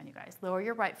 Nicely done, you guys. Lower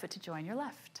your right foot to join your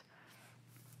left.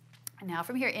 And now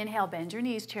from here, inhale, bend your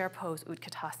knees, chair pose,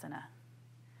 Utkatasana.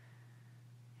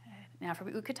 Good. Now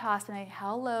from Utkatasana,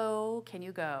 how low can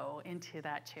you go into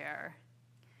that chair?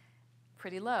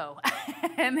 Pretty low.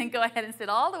 And then go ahead and sit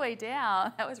all the way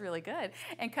down. That was really good.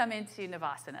 And come into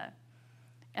Navasana.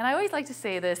 And I always like to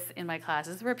say this in my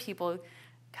classes where people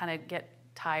kind of get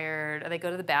tired or they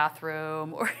go to the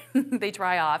bathroom or they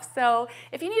dry off. So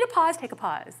if you need a pause, take a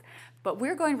pause. But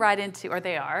we're going right into, or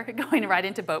they are, going right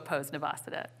into boat pose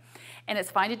Navasana. And it's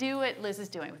fine to do what Liz is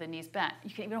doing with the knees bent. You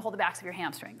can even hold the backs of your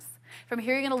hamstrings. From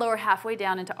here, you're going to lower halfway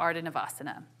down into Ardha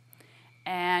Navasana.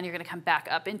 And you're going to come back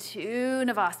up into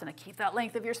Navasana. Keep that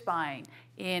length of your spine.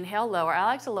 Inhale, lower. I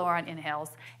like to lower on inhales.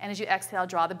 And as you exhale,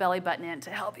 draw the belly button in to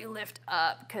help you lift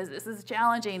up because this is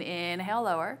challenging. Inhale,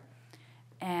 lower.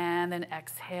 And then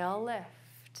exhale,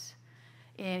 lift.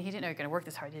 And you didn't know you were going to work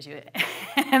this hard, did you?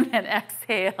 And then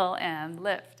exhale and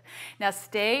lift. Now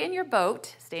stay in your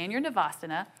boat. Stay in your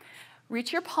Navasana.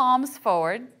 Reach your palms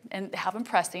forward and have them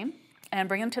pressing. And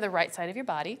bring them to the right side of your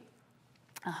body.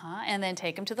 And then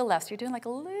take them to the left. So you're doing like a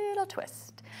little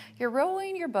twist. You're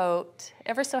rowing your boat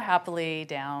ever so happily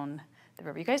down the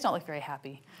river. You guys don't look very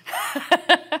happy.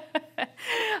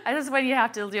 I just want you to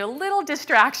have to do a little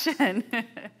distraction.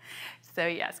 So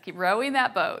yes, keep rowing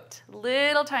that boat.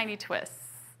 Little tiny twists.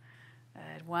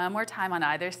 Good. One more time on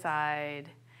either side.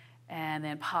 And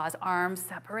then pause, arms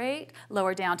separate.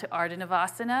 Lower down to Ardha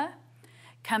Navasana.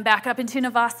 Come back up into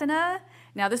Navasana.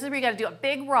 Now this is where you got to do a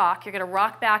big rock. You're going to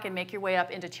rock back and make your way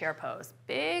up into chair pose.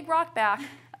 Big rock back.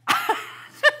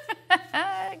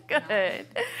 Good.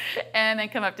 And then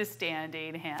come up to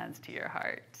standing, hands to your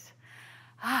heart.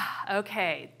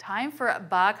 Okay, time for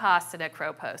Bhagasana,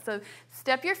 crow pose. So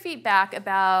step your feet back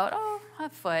about a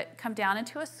foot. Come down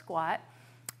into a squat.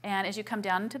 And as you come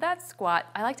down into that squat,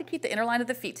 I like to keep the inner line of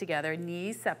the feet together.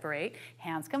 Knees separate.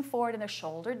 Hands come forward in their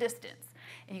shoulder distance.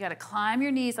 And you got to climb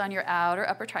your knees on your outer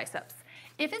upper triceps.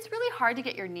 If it's really hard to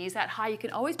get your knees that high, you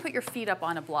can always put your feet up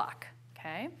on a block,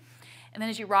 okay? And then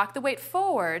as you rock the weight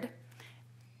forward,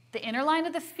 the inner line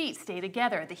of the feet stay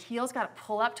together. The heels got to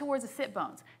pull up towards the sit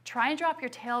bones. Try and drop your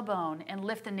tailbone and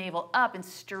lift the navel up and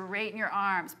straighten your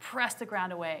arms. Press the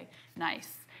ground away. Nice.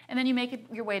 And then you make it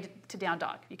your way to down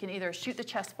dog. You can either shoot the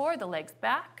chest forward, the legs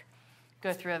back,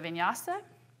 go through a vinyasa.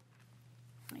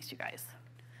 Nice, you guys.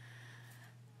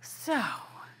 So,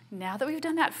 now that we've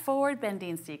done that forward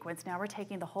bending sequence, now we're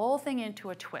taking the whole thing into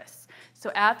a twist. So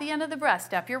at the end of the breath,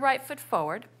 step your right foot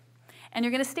forward, and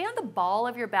you're going to stay on the ball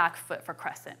of your back foot for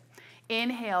crescent.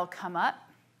 Inhale, come up.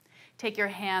 Take your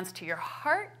hands to your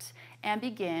heart and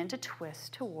begin to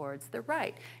twist towards the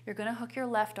right. You're going to hook your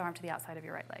left arm to the outside of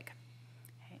your right leg.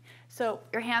 Okay. So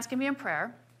your hands can be in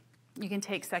prayer. You can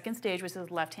take second stage, which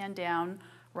is left hand down,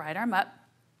 right arm up.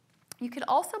 You could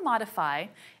also modify,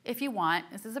 if you want,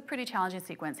 this is a pretty challenging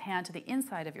sequence, hand to the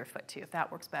inside of your foot too, if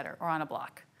that works better, or on a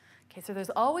block. Okay, so there's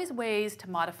always ways to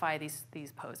modify these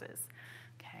poses.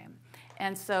 Okay,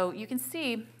 and so you can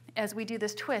see as we do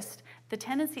this twist, the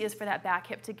tendency is for that back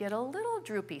hip to get a little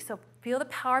droopy. So feel the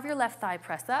power of your left thigh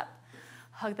press up,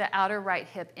 hug the outer right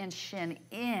hip and shin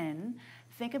in.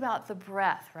 Think about the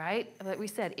breath, right? Like we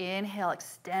said, inhale,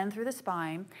 extend through the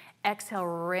spine. Exhale,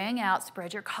 ring out,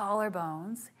 spread your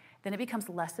collarbones. then it becomes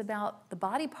less about the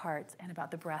body parts and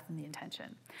about the breath and the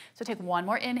intention. So take one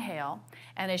more inhale,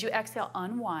 and as you exhale,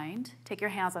 unwind. Take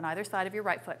your hands on either side of your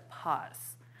right foot,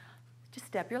 pause. Just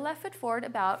step your left foot forward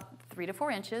about 3 to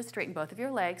 4 inches, straighten both of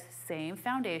your legs, same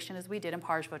foundation as we did in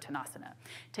Parshvottanasana.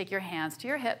 Take your hands to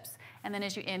your hips, and then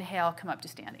as you inhale, come up to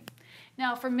standing.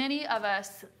 Now, for many of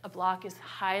us, a block is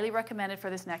highly recommended for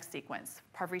this next sequence,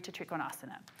 Parvrita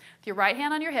Trikonasana. With your right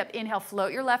hand on your hip, inhale,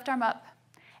 float your left arm up.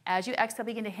 As you exhale,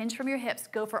 begin to hinge from your hips.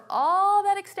 Go for all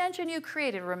that extension you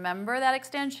created. Remember that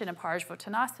extension in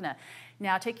Parshvottanasana.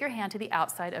 Now take your hand to the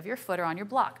outside of your foot or on your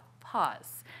block.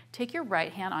 Pause. Take your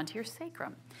right hand onto your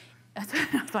sacrum.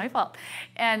 That's my fault.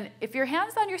 And if your hand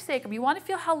is on your sacrum, you want to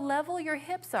feel how level your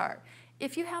hips are.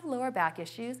 If you have lower back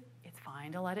issues, it's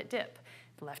fine to let it dip.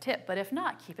 The left hip, but if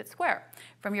not, keep it square.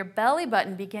 From your belly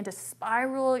button, begin to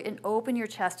spiral and open your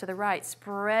chest to the right.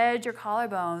 Spread your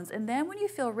collarbones, and then when you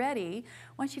feel ready,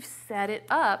 once you've set it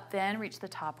up, then reach the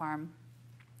top arm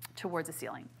towards the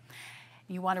ceiling.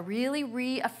 You want to really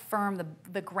reaffirm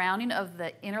the grounding of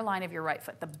the inner line of your right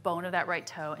foot, the bone of that right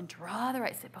toe, and draw the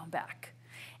right sit bone back.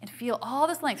 And feel all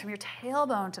this length from your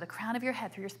tailbone to the crown of your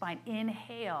head through your spine.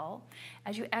 Inhale.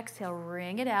 As you exhale,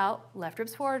 wring it out. Left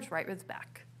ribs forward, right ribs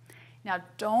back. Now,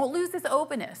 don't lose this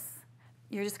openness.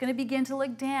 You're just going to begin to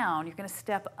look down. You're going to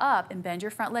step up and bend your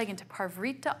front leg into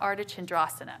Parvrita Ardha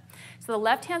Chandrasana. So the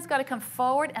left hand's got to come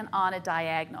forward and on a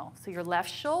diagonal. So your left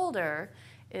shoulder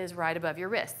is right above your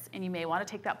wrists, and you may want to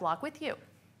take that block with you.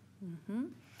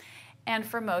 And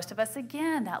for most of us,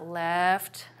 again, that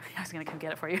left, I was going to come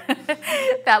get it for you.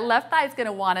 That left thigh is going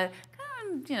to want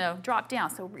to drop down.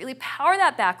 So really power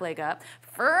that back leg up.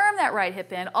 Firm that right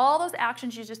hip in. All those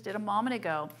actions you just did a moment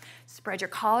ago. Spread your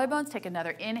collarbones. Take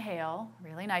another inhale.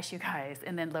 Really nice, you guys.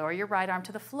 And then lower your right arm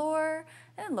to the floor.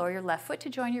 And lower your left foot to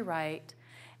join your right.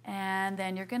 And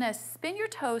then you're going to spin your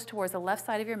toes towards the left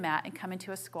side of your mat and come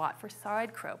into a squat for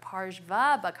side crow,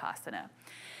 Parshvabhakasana.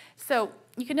 So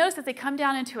you can notice that they come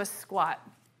down into a squat.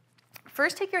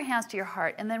 First, take your hands to your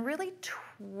heart and then really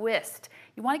twist.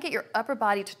 You want to get your upper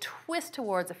body to twist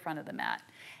towards the front of the mat.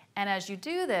 And as you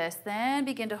do this, then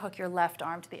begin to hook your left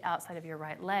arm to the outside of your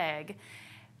right leg,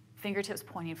 fingertips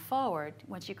pointing forward.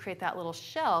 Once you create that little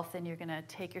shelf, then you're going to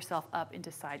take yourself up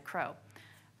into side crow.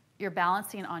 You're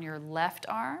balancing on your left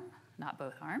arm, not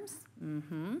both arms.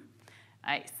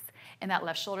 Nice. And that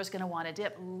left shoulder is going to want to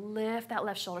dip. Lift that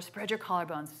left shoulder, spread your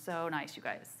collarbones. So nice, you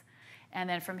guys. And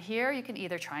then from here, you can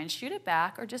either try and shoot it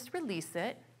back or just release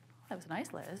it. That was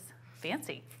nice, Liz.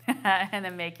 Fancy. And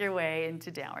then make your way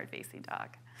into downward facing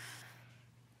dog.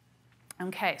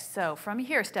 Okay, so from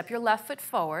here, step your left foot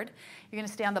forward. You're going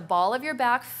to stay on the ball of your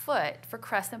back foot for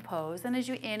crescent pose. And as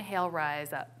you inhale,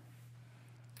 rise up.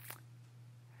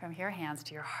 From here, hands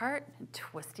to your heart and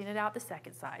twisting it out the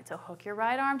second side. So hook your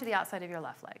right arm to the outside of your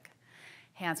left leg.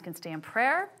 Hands can stay in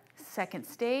prayer. Second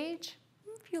stage.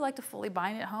 If you like to fully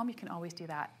bind at home, you can always do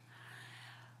that.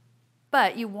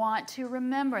 But you want to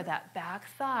remember that back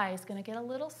thigh is going to get a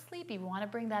little sleepy. We want to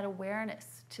bring that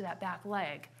awareness to that back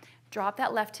leg. Drop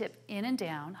that left hip in and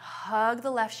down. Hug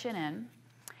the left shin in.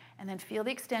 And then feel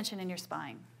the extension in your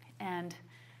spine. And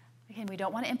again, we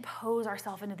don't want to impose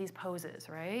ourselves into these poses,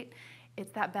 right?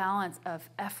 It's that balance of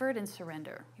effort and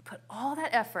surrender. You put all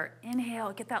that effort,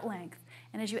 inhale, get that length.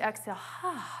 And as you exhale,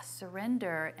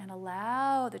 surrender and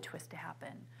allow the twist to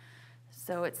happen.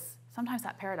 So it's sometimes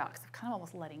that paradox of kind of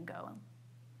almost letting go.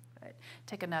 Right.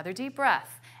 Take another deep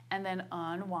breath and then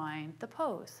unwind the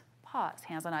pose. Pause,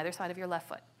 hands on either side of your left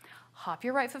foot. Hop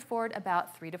your right foot forward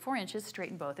about 3 to 4 inches,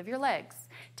 straighten both of your legs.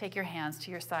 Take your hands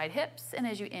to your side hips, and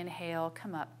as you inhale,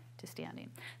 come up to standing.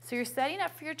 So you're setting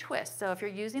up for your twist. So if you're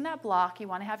using that block, you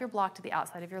want to have your block to the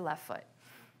outside of your left foot.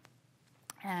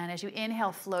 And as you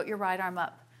inhale, float your right arm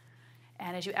up.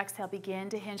 And as you exhale, begin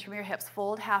to hinge from your hips,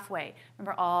 fold halfway.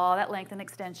 Remember all that length and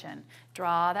extension.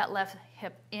 Draw that left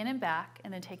hip in and back,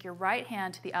 and then take your right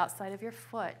hand to the outside of your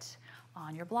foot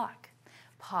on your block.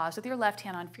 Pause with your left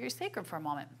hand on for your sacrum for a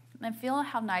moment. And feel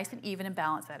how nice and even and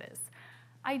balanced that is.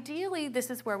 Ideally,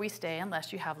 this is where we stay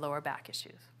unless you have lower back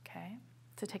issues, okay?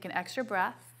 So take an extra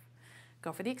breath,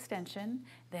 go for the extension,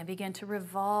 then begin to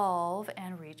revolve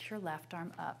and reach your left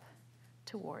arm up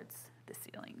towards the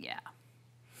ceiling. Yeah.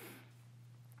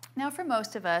 Now for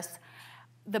most of us,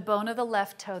 the bone of the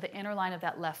left toe, the inner line of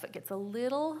that left foot gets a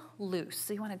little loose.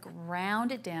 So you want to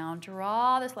ground it down,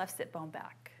 draw this left sit bone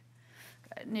back.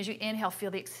 Good. And as you inhale,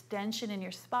 feel the extension in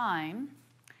your spine.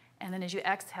 And then as you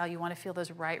exhale, you want to feel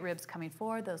those right ribs coming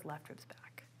forward, those left ribs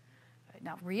back. Right.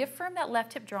 Now reaffirm that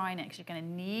left hip drawing in because you're going to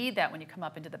need that when you come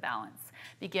up into the balance.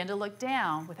 Begin to look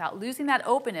down without losing that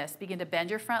openness. Begin to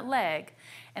bend your front leg.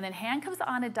 And then hand comes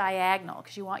on a diagonal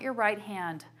because you want your right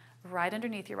hand right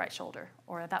underneath your right shoulder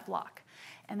or that block.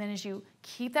 And then as you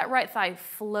keep that right thigh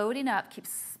floating up, keep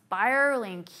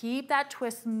spiraling, keep that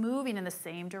twist moving in the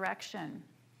same direction.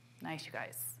 Nice, you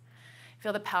guys.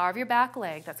 Feel the power of your back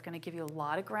leg. That's going to give you a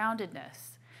lot of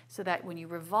groundedness so that when you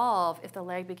revolve, if the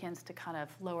leg begins to kind of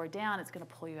lower down, it's going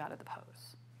to pull you out of the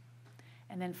pose.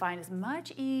 And then find as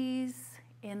much ease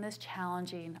in this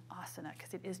challenging asana,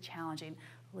 because it is challenging.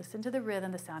 Listen to the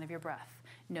rhythm, the sound of your breath.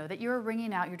 Know that you're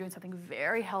wringing out, you're doing something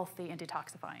very healthy and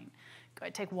detoxifying. Go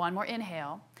ahead, take one more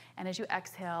inhale, and as you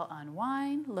exhale,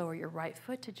 unwind, lower your right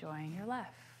foot to join your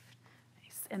left.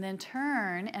 Nice. And then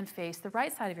turn and face the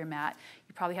right side of your mat.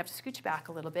 You probably have to scooch back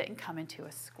a little bit and come into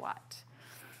a squat.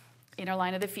 Inner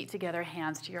line of the feet together,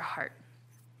 hands to your heart.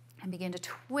 And begin to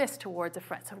twist towards the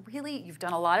front. So really, you've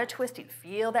done a lot of twisting.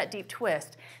 Feel that deep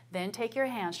twist. Then take your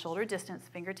hands shoulder distance,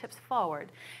 fingertips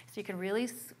forward. So you can really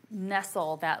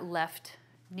nestle that left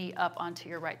knee up onto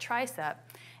your right tricep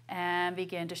and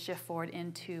begin to shift forward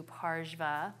into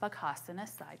Parshva Bakasana,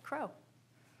 side crow.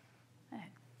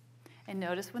 And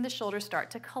notice when the shoulders start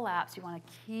to collapse, you want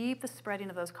to keep the spreading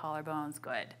of those collarbones.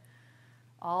 Good.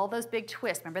 All those big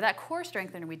twists. Remember that core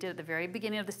strengthener we did at the very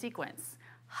beginning of the sequence.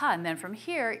 And then from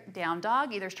here, down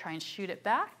dog, either try and shoot it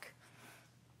back.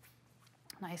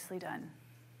 Nicely done.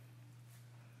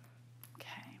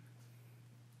 Okay.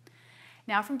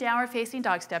 Now from downward facing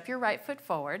dog, step your right foot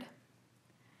forward.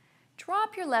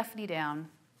 Drop your left knee down.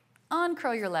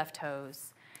 Uncurl your left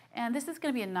toes. And this is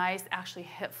going to be a nice, actually,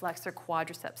 hip flexor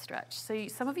quadricep stretch. So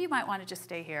some of you might want to just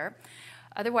stay here.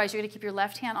 Otherwise, you're going to keep your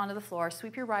left hand onto the floor,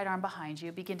 sweep your right arm behind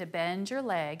you, begin to bend your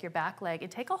leg, your back leg, and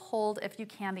take a hold, if you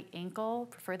can, the ankle,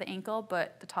 prefer the ankle,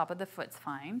 but the top of the foot's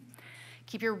fine.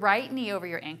 Keep your right knee over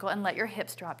your ankle and let your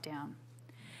hips drop down.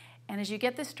 And as you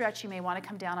get this stretch, you may want to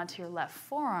come down onto your left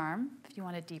forearm if you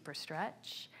want a deeper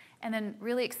stretch. And then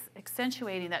really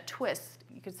accentuating that twist.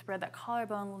 You could spread that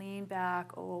collarbone, lean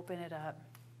back, open it up.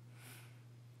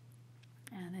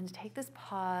 And then take this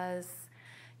pause.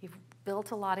 You've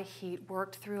built a lot of heat,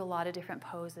 worked through a lot of different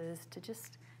poses to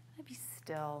just be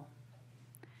still.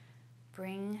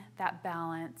 Bring that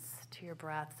balance to your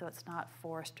breath so it's not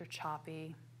forced or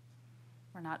choppy.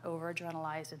 We're not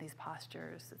over-adrenalized in these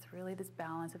postures. It's really this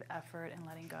balance of effort and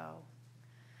letting go.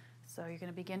 So you're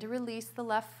going to begin to release the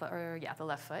left foot, the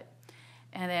left foot.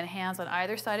 And then hands on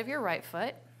either side of your right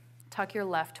foot. Tuck your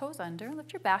left toes under,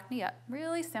 lift your back knee up.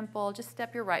 Really simple, just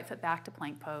step your right foot back to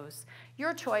plank pose.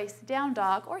 Your choice, down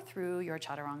dog or through your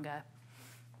chaturanga.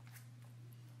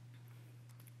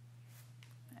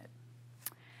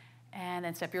 And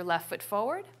then step your left foot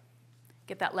forward.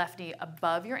 Get that left knee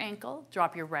above your ankle.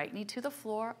 Drop your right knee to the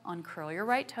floor, uncurl your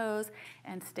right toes,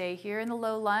 and stay here in the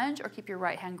low lunge or keep your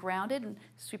right hand grounded and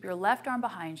sweep your left arm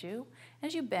behind you.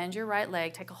 As you bend your right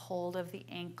leg, take a hold of the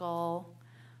ankle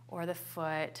or the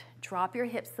foot. Drop your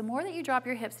hips. The more that you drop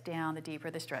your hips down, the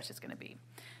deeper the stretch is going to be.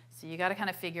 So you got to kind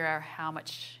of figure out how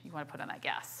much you want to put on that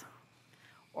gas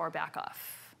or back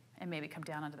off. And maybe come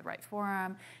down onto the right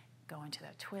forearm, go into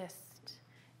that twist,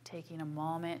 taking a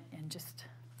moment in just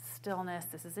stillness.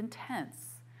 This is intense,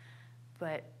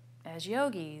 but as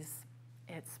yogis,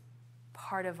 it's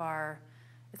part of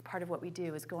what we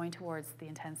do, is going towards the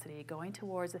intensity, going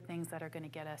towards the things that are going to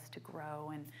get us to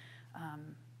grow and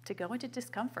to go into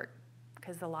discomfort,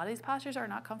 because a lot of these postures are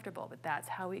not comfortable, but that's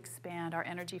how we expand our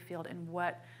energy field and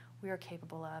what we are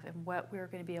capable of and what we're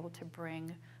going to be able to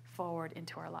bring forward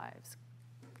into our lives.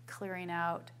 Clearing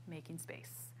out, making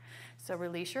space. So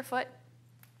release your foot,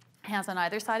 hands on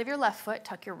either side of your left foot,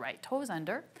 tuck your right toes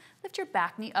under, lift your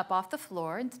back knee up off the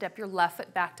floor and step your left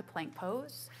foot back to plank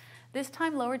pose. This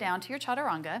time lower down to your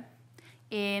chaturanga.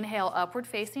 Inhale, upward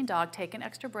facing dog. Take an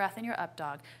extra breath in your up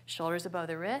dog. Shoulders above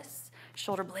the wrists.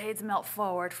 Shoulder blades melt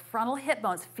forward. Frontal hip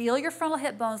bones. Feel your frontal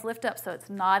hip bones lift up so it's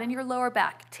not in your lower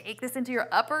back. Take this into your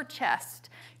upper chest,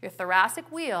 your thoracic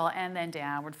wheel, and then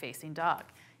downward facing dog.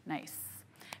 Nice.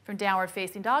 From downward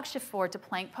facing dog, shift forward to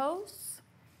plank pose.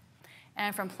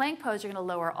 And from plank pose, you're going to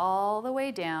lower all the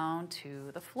way down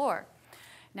to the floor.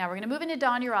 Now we're going to move into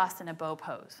Dhanurasana, bow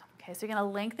pose. Okay, so you're going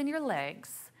to lengthen your legs.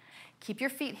 Keep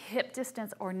your feet hip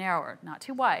distance or narrower, not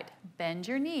too wide. Bend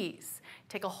your knees.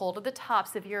 Take a hold of the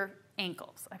tops of your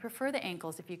ankles. I prefer the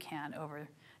ankles if you can over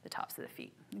the tops of the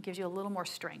feet. It gives you a little more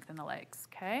strength in the legs,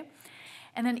 okay?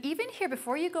 And then even here,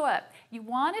 before you go up, you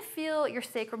want to feel your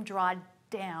sacrum draw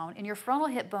down and your frontal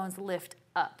hip bones lift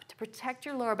up to protect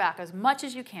your lower back as much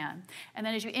as you can. And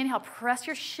then as you inhale, press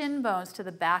your shin bones to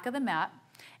the back of the mat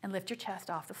and lift your chest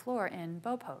off the floor in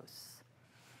bow pose.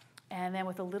 And then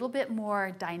with a little bit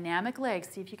more dynamic legs,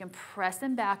 see if you can press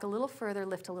them back a little further,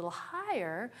 lift a little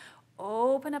higher,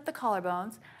 open up the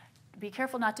collarbones, Be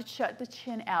careful not to shut the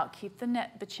chin out. Keep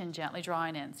the chin gently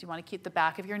drawing in. So you want to keep the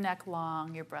back of your neck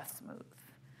long, your breath smooth.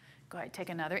 Go ahead, take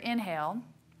another inhale,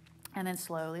 and then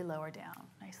slowly lower down.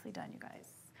 Nicely done, you guys.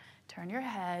 Turn your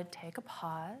head, take a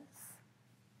pause.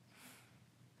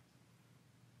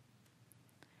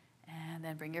 And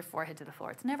then bring your forehead to the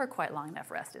floor. It's never quite long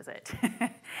enough rest, is it?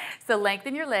 So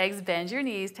lengthen your legs, bend your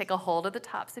knees, take a hold of the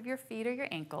tops of your feet or your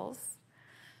ankles.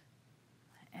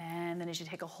 And then as you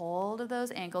take a hold of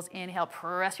those ankles, inhale,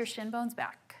 press your shin bones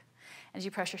back. As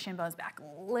you press your shin bones back,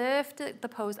 lift the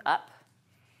pose up.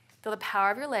 Feel the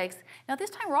power of your legs. Now this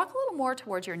time, rock a little more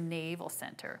towards your navel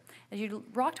center. As you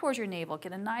rock towards your navel,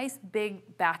 get a nice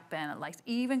big back bend, a nice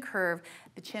even curve.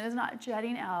 The chin is not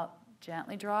jutting out.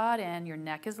 Gently draw it in. Your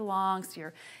neck is long, so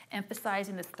you're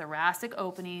emphasizing this thoracic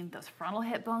opening. Those frontal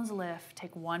hip bones lift.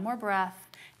 Take one more breath,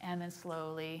 and then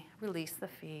slowly release the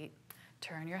feet.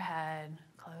 Turn your head.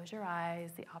 Close your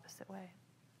eyes the opposite way.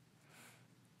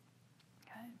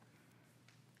 Okay.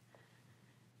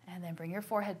 And then bring your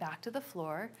forehead back to the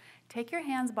floor. Take your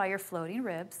hands by your floating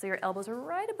ribs, so your elbows are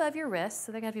right above your wrists,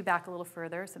 so they're going to be back a little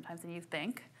further sometimes than you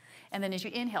think. And then as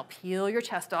you inhale, peel your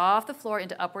chest off the floor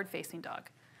into upward facing dog.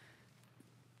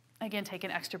 Again, take an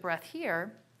extra breath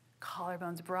here.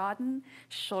 Collarbones broaden,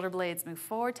 shoulder blades move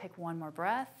forward. Take one more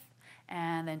breath,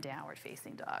 and then downward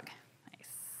facing dog. Nice.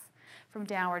 From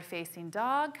downward facing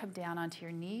dog, come down onto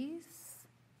your knees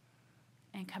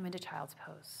and come into child's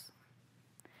pose.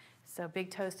 So big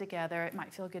toes together. It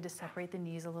might feel good to separate the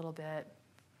knees a little bit.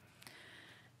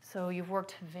 So you've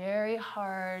worked very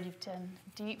hard. You've done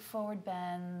deep forward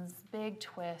bends, big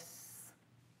twists.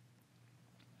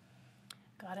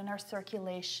 Gotten our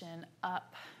circulation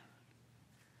up,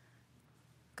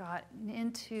 got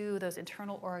into those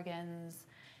internal organs,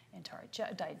 into our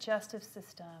digestive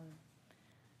system,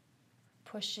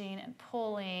 pushing and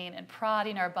pulling and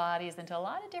prodding our bodies into a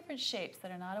lot of different shapes that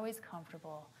are not always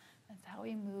comfortable. That's how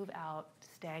we move out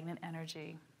stagnant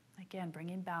energy. Again,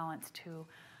 bringing balance to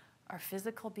our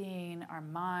physical being, our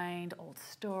mind, old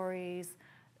stories,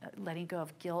 letting go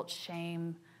of guilt,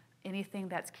 shame, anything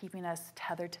that's keeping us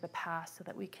tethered to the past so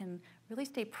that we can really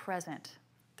stay present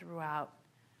throughout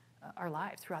our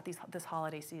lives, throughout this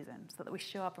holiday season, so that we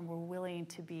show up and we're willing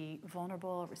to be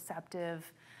vulnerable,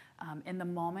 receptive, in the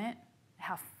moment,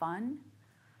 have fun,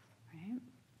 right?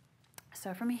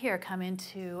 So from here, come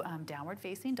into downward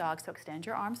facing dog, so extend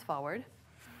your arms forward.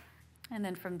 And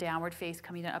then from downward face,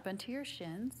 coming up into your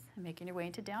shins and making your way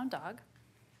into down dog.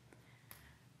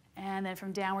 And then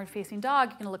from downward facing dog,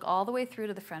 you're going to look all the way through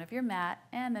to the front of your mat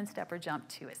and then step or jump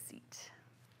to a seat.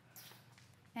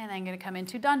 And then I'm going to come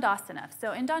into Dandasana.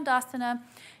 So in Dandasana,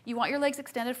 you want your legs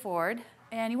extended forward,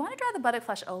 and you want to draw the buttock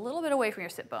flesh a little bit away from your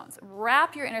sit bones.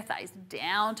 Wrap your inner thighs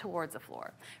down towards the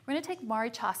floor. We're going to take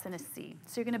Marichasana C.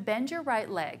 So you're going to bend your right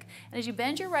leg. And as you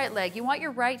bend your right leg, you want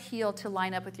your right heel to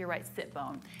line up with your right sit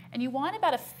bone. And you want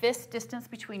about a fist distance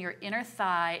between your inner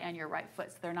thigh and your right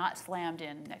foot, so they're not slammed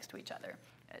in next to each other.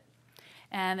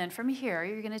 And then from here,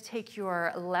 you're going to take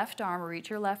your left arm, reach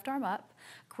your left arm up,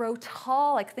 grow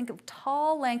tall, like think of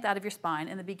tall length out of your spine,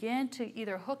 and then begin to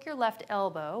either hook your left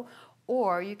elbow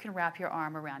or you can wrap your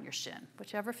arm around your shin,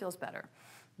 whichever feels better.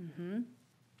 And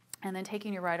then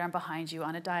taking your right arm behind you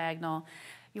on a diagonal,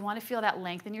 you want to feel that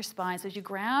length in your spine. So as you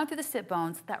ground through the sit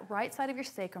bones, that right side of your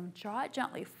sacrum, draw it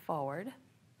gently forward,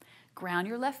 ground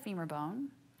your left femur bone,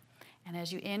 and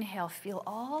as you inhale, feel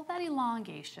all that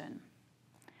elongation.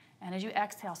 And as you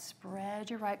exhale,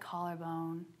 spread your right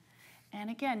collarbone.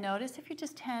 And again, notice if you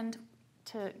just tend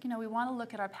to, we want to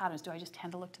look at our patterns. Do I just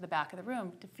tend to look to the back of the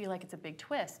room to feel like it's a big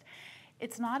twist?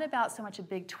 It's not about so much a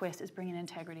big twist as bringing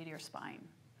integrity to your spine.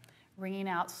 Wringing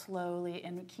out slowly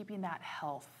and keeping that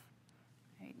health.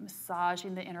 Right?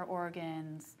 Massaging the inner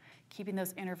organs, keeping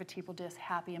those inner vertebral discs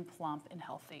happy and plump and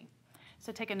healthy.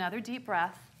 So take another deep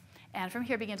breath. And from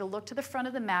here, begin to look to the front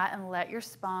of the mat and let your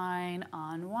spine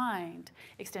unwind.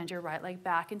 Extend your right leg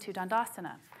back into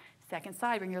Dandasana. Second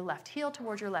side, bring your left heel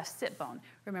towards your left sit bone.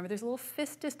 Remember, there's a little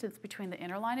fist distance between the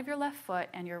inner line of your left foot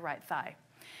and your right thigh.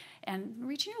 And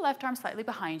reaching your left arm slightly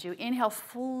behind you, inhale,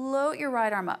 float your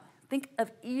right arm up. Think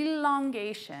of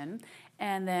elongation,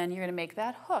 and then you're going to make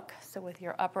that hook. So with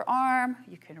your upper arm,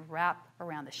 you can wrap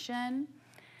around the shin,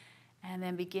 and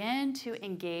then begin to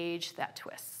engage that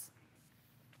twist.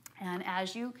 And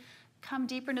as you come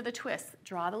deeper into the twist,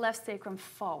 draw the left sacrum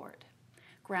forward.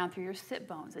 Ground through your sit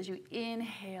bones. As you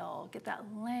inhale, get that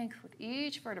length with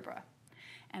each vertebra.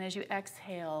 And as you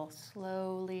exhale,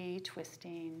 slowly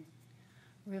twisting,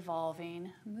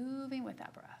 revolving, moving with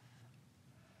that breath.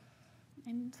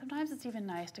 And sometimes it's even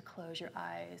nice to close your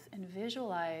eyes and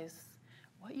visualize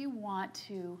what you want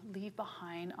to leave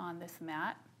behind on this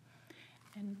mat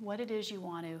and what it is you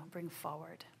want to bring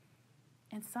forward.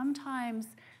 And sometimes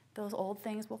those old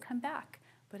things will come back,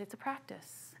 but it's a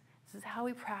practice. This is how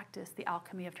we practice the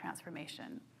alchemy of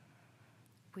transformation.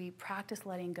 We practice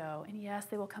letting go, and yes,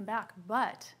 they will come back,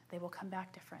 but they will come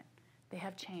back different. They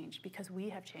have changed because we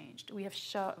have changed. We have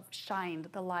shined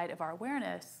the light of our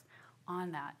awareness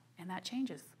on that, and that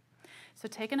changes. So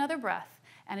take another breath,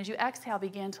 and as you exhale,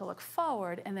 begin to look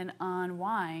forward and then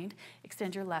unwind.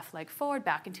 Extend your left leg forward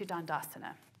back into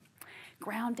Dandasana.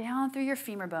 Ground down through your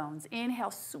femur bones. Inhale,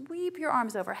 sweep your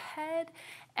arms overhead.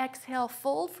 Exhale,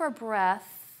 fold for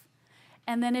breath.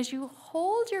 And then as you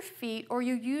hold your feet or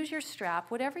you use your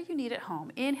strap, whatever you need at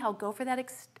home, inhale, go for that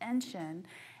extension.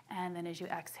 And then as you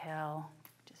exhale,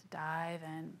 just dive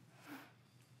in.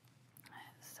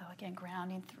 So again,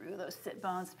 grounding through those sit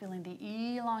bones, feeling the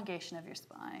elongation of your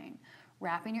spine,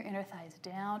 wrapping your inner thighs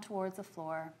down towards the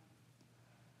floor.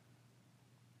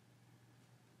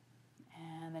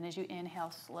 And then as you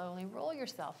inhale, slowly roll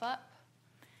yourself up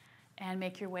and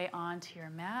make your way onto your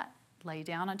mat. Lay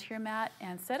down onto your mat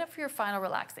and set up for your final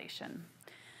relaxation.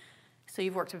 So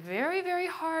you've worked very, very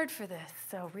hard for this.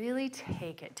 So really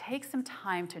take it. Take some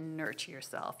time to nurture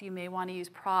yourself. You may want to use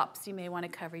props. You may want to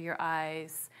cover your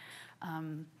eyes.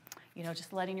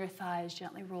 Just letting your thighs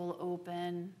gently roll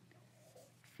open.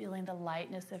 Feeling the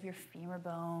lightness of your femur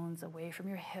bones away from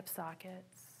your hip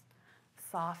sockets.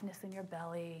 Softness in your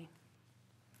belly.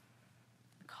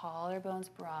 Collarbones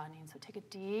broadening. So take a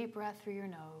deep breath through your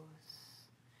nose.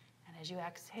 And as you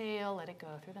exhale, let it go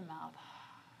through the mouth.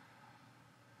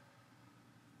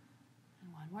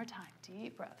 And one more time,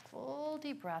 deep breath, full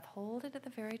deep breath. Hold it at the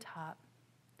very top.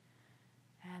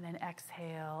 And then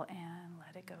exhale and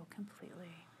let it go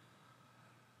completely.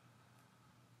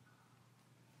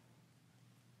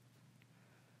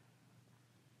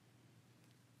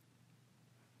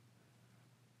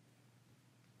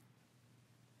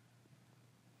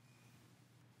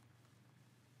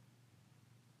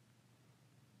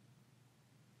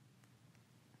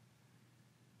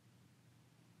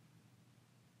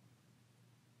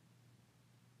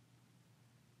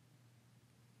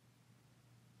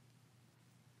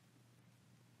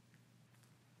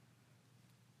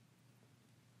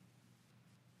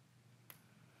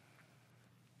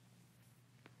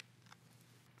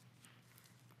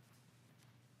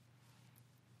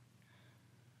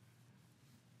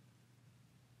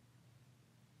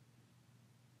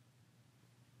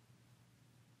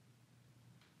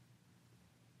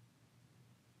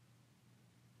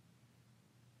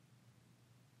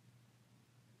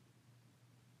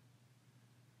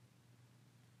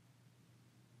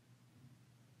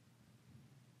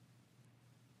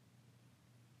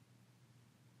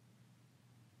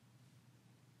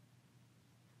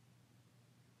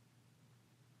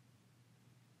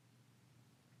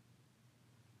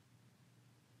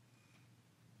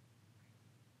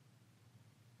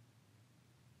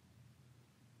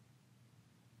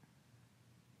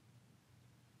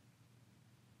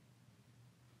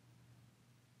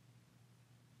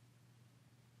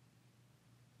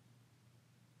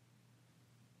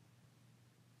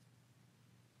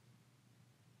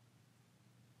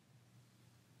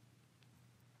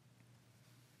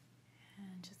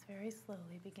 Just very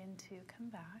slowly begin to come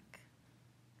back.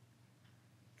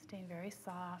 Staying very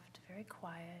soft, very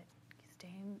quiet,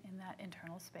 staying in that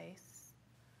internal space.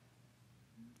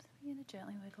 Just begin to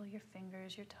gently wiggle your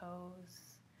fingers, your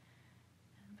toes.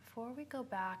 And before we go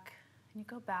back, and you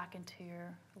go back into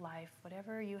your life,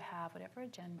 whatever you have, whatever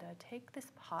agenda, take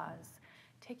this pause.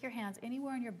 Take your hands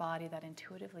anywhere in your body that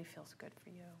intuitively feels good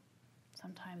for you.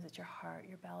 Sometimes it's your heart,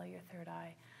 your belly, your third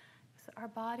eye. So our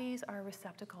bodies are a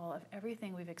receptacle of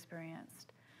everything we've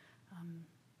experienced.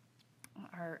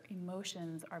 Our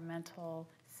emotions, our mental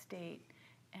state,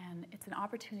 and it's an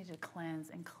opportunity to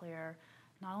cleanse and clear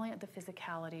not only the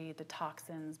physicality, the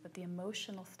toxins, but the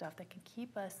emotional stuff that can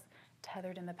keep us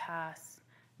tethered in the past,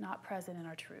 not present in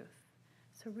our truth.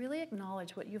 So really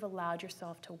acknowledge what you've allowed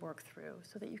yourself to work through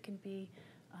so that you can be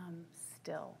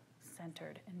still,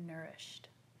 centered, and nourished.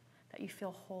 That you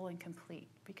feel whole and complete,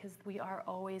 because we are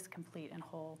always complete and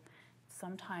whole.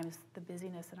 Sometimes the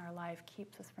busyness in our life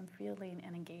keeps us from feeling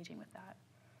and engaging with that.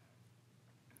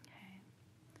 Okay.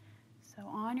 So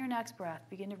on your next breath,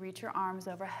 begin to reach your arms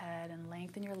overhead and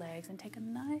lengthen your legs and take a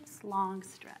nice long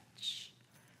stretch.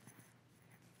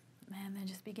 And then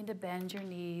just begin to bend your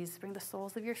knees, bring the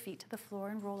soles of your feet to the floor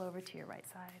and roll over to your right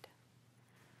side.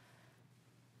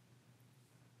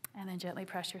 And then gently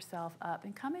press yourself up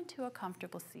and come into a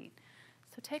comfortable seat.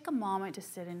 So take a moment to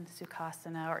sit in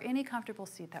Sukhasana or any comfortable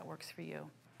seat that works for you.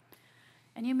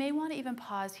 And you may want to even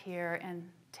pause here and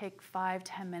take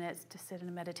 5-10 minutes to sit in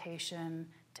a meditation,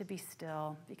 to be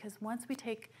still, because once we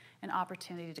take an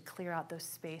opportunity to clear out those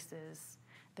spaces,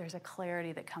 there's a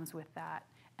clarity that comes with that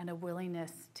and a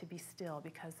willingness to be still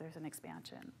because there's an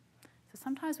expansion. So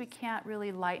sometimes we can't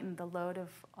really lighten the load of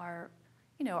our,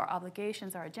 our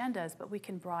obligations, our agendas, but we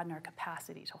can broaden our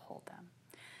capacity to hold them.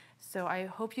 So I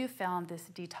hope you found this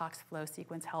detox flow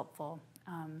sequence helpful,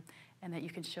 and that you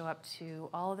can show up to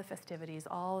all of the festivities,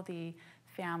 all of the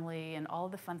family, and all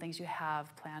of the fun things you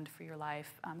have planned for your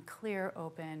life, clear,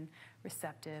 open,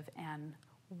 receptive, and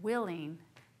willing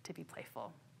to be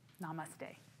playful.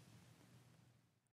 Namaste.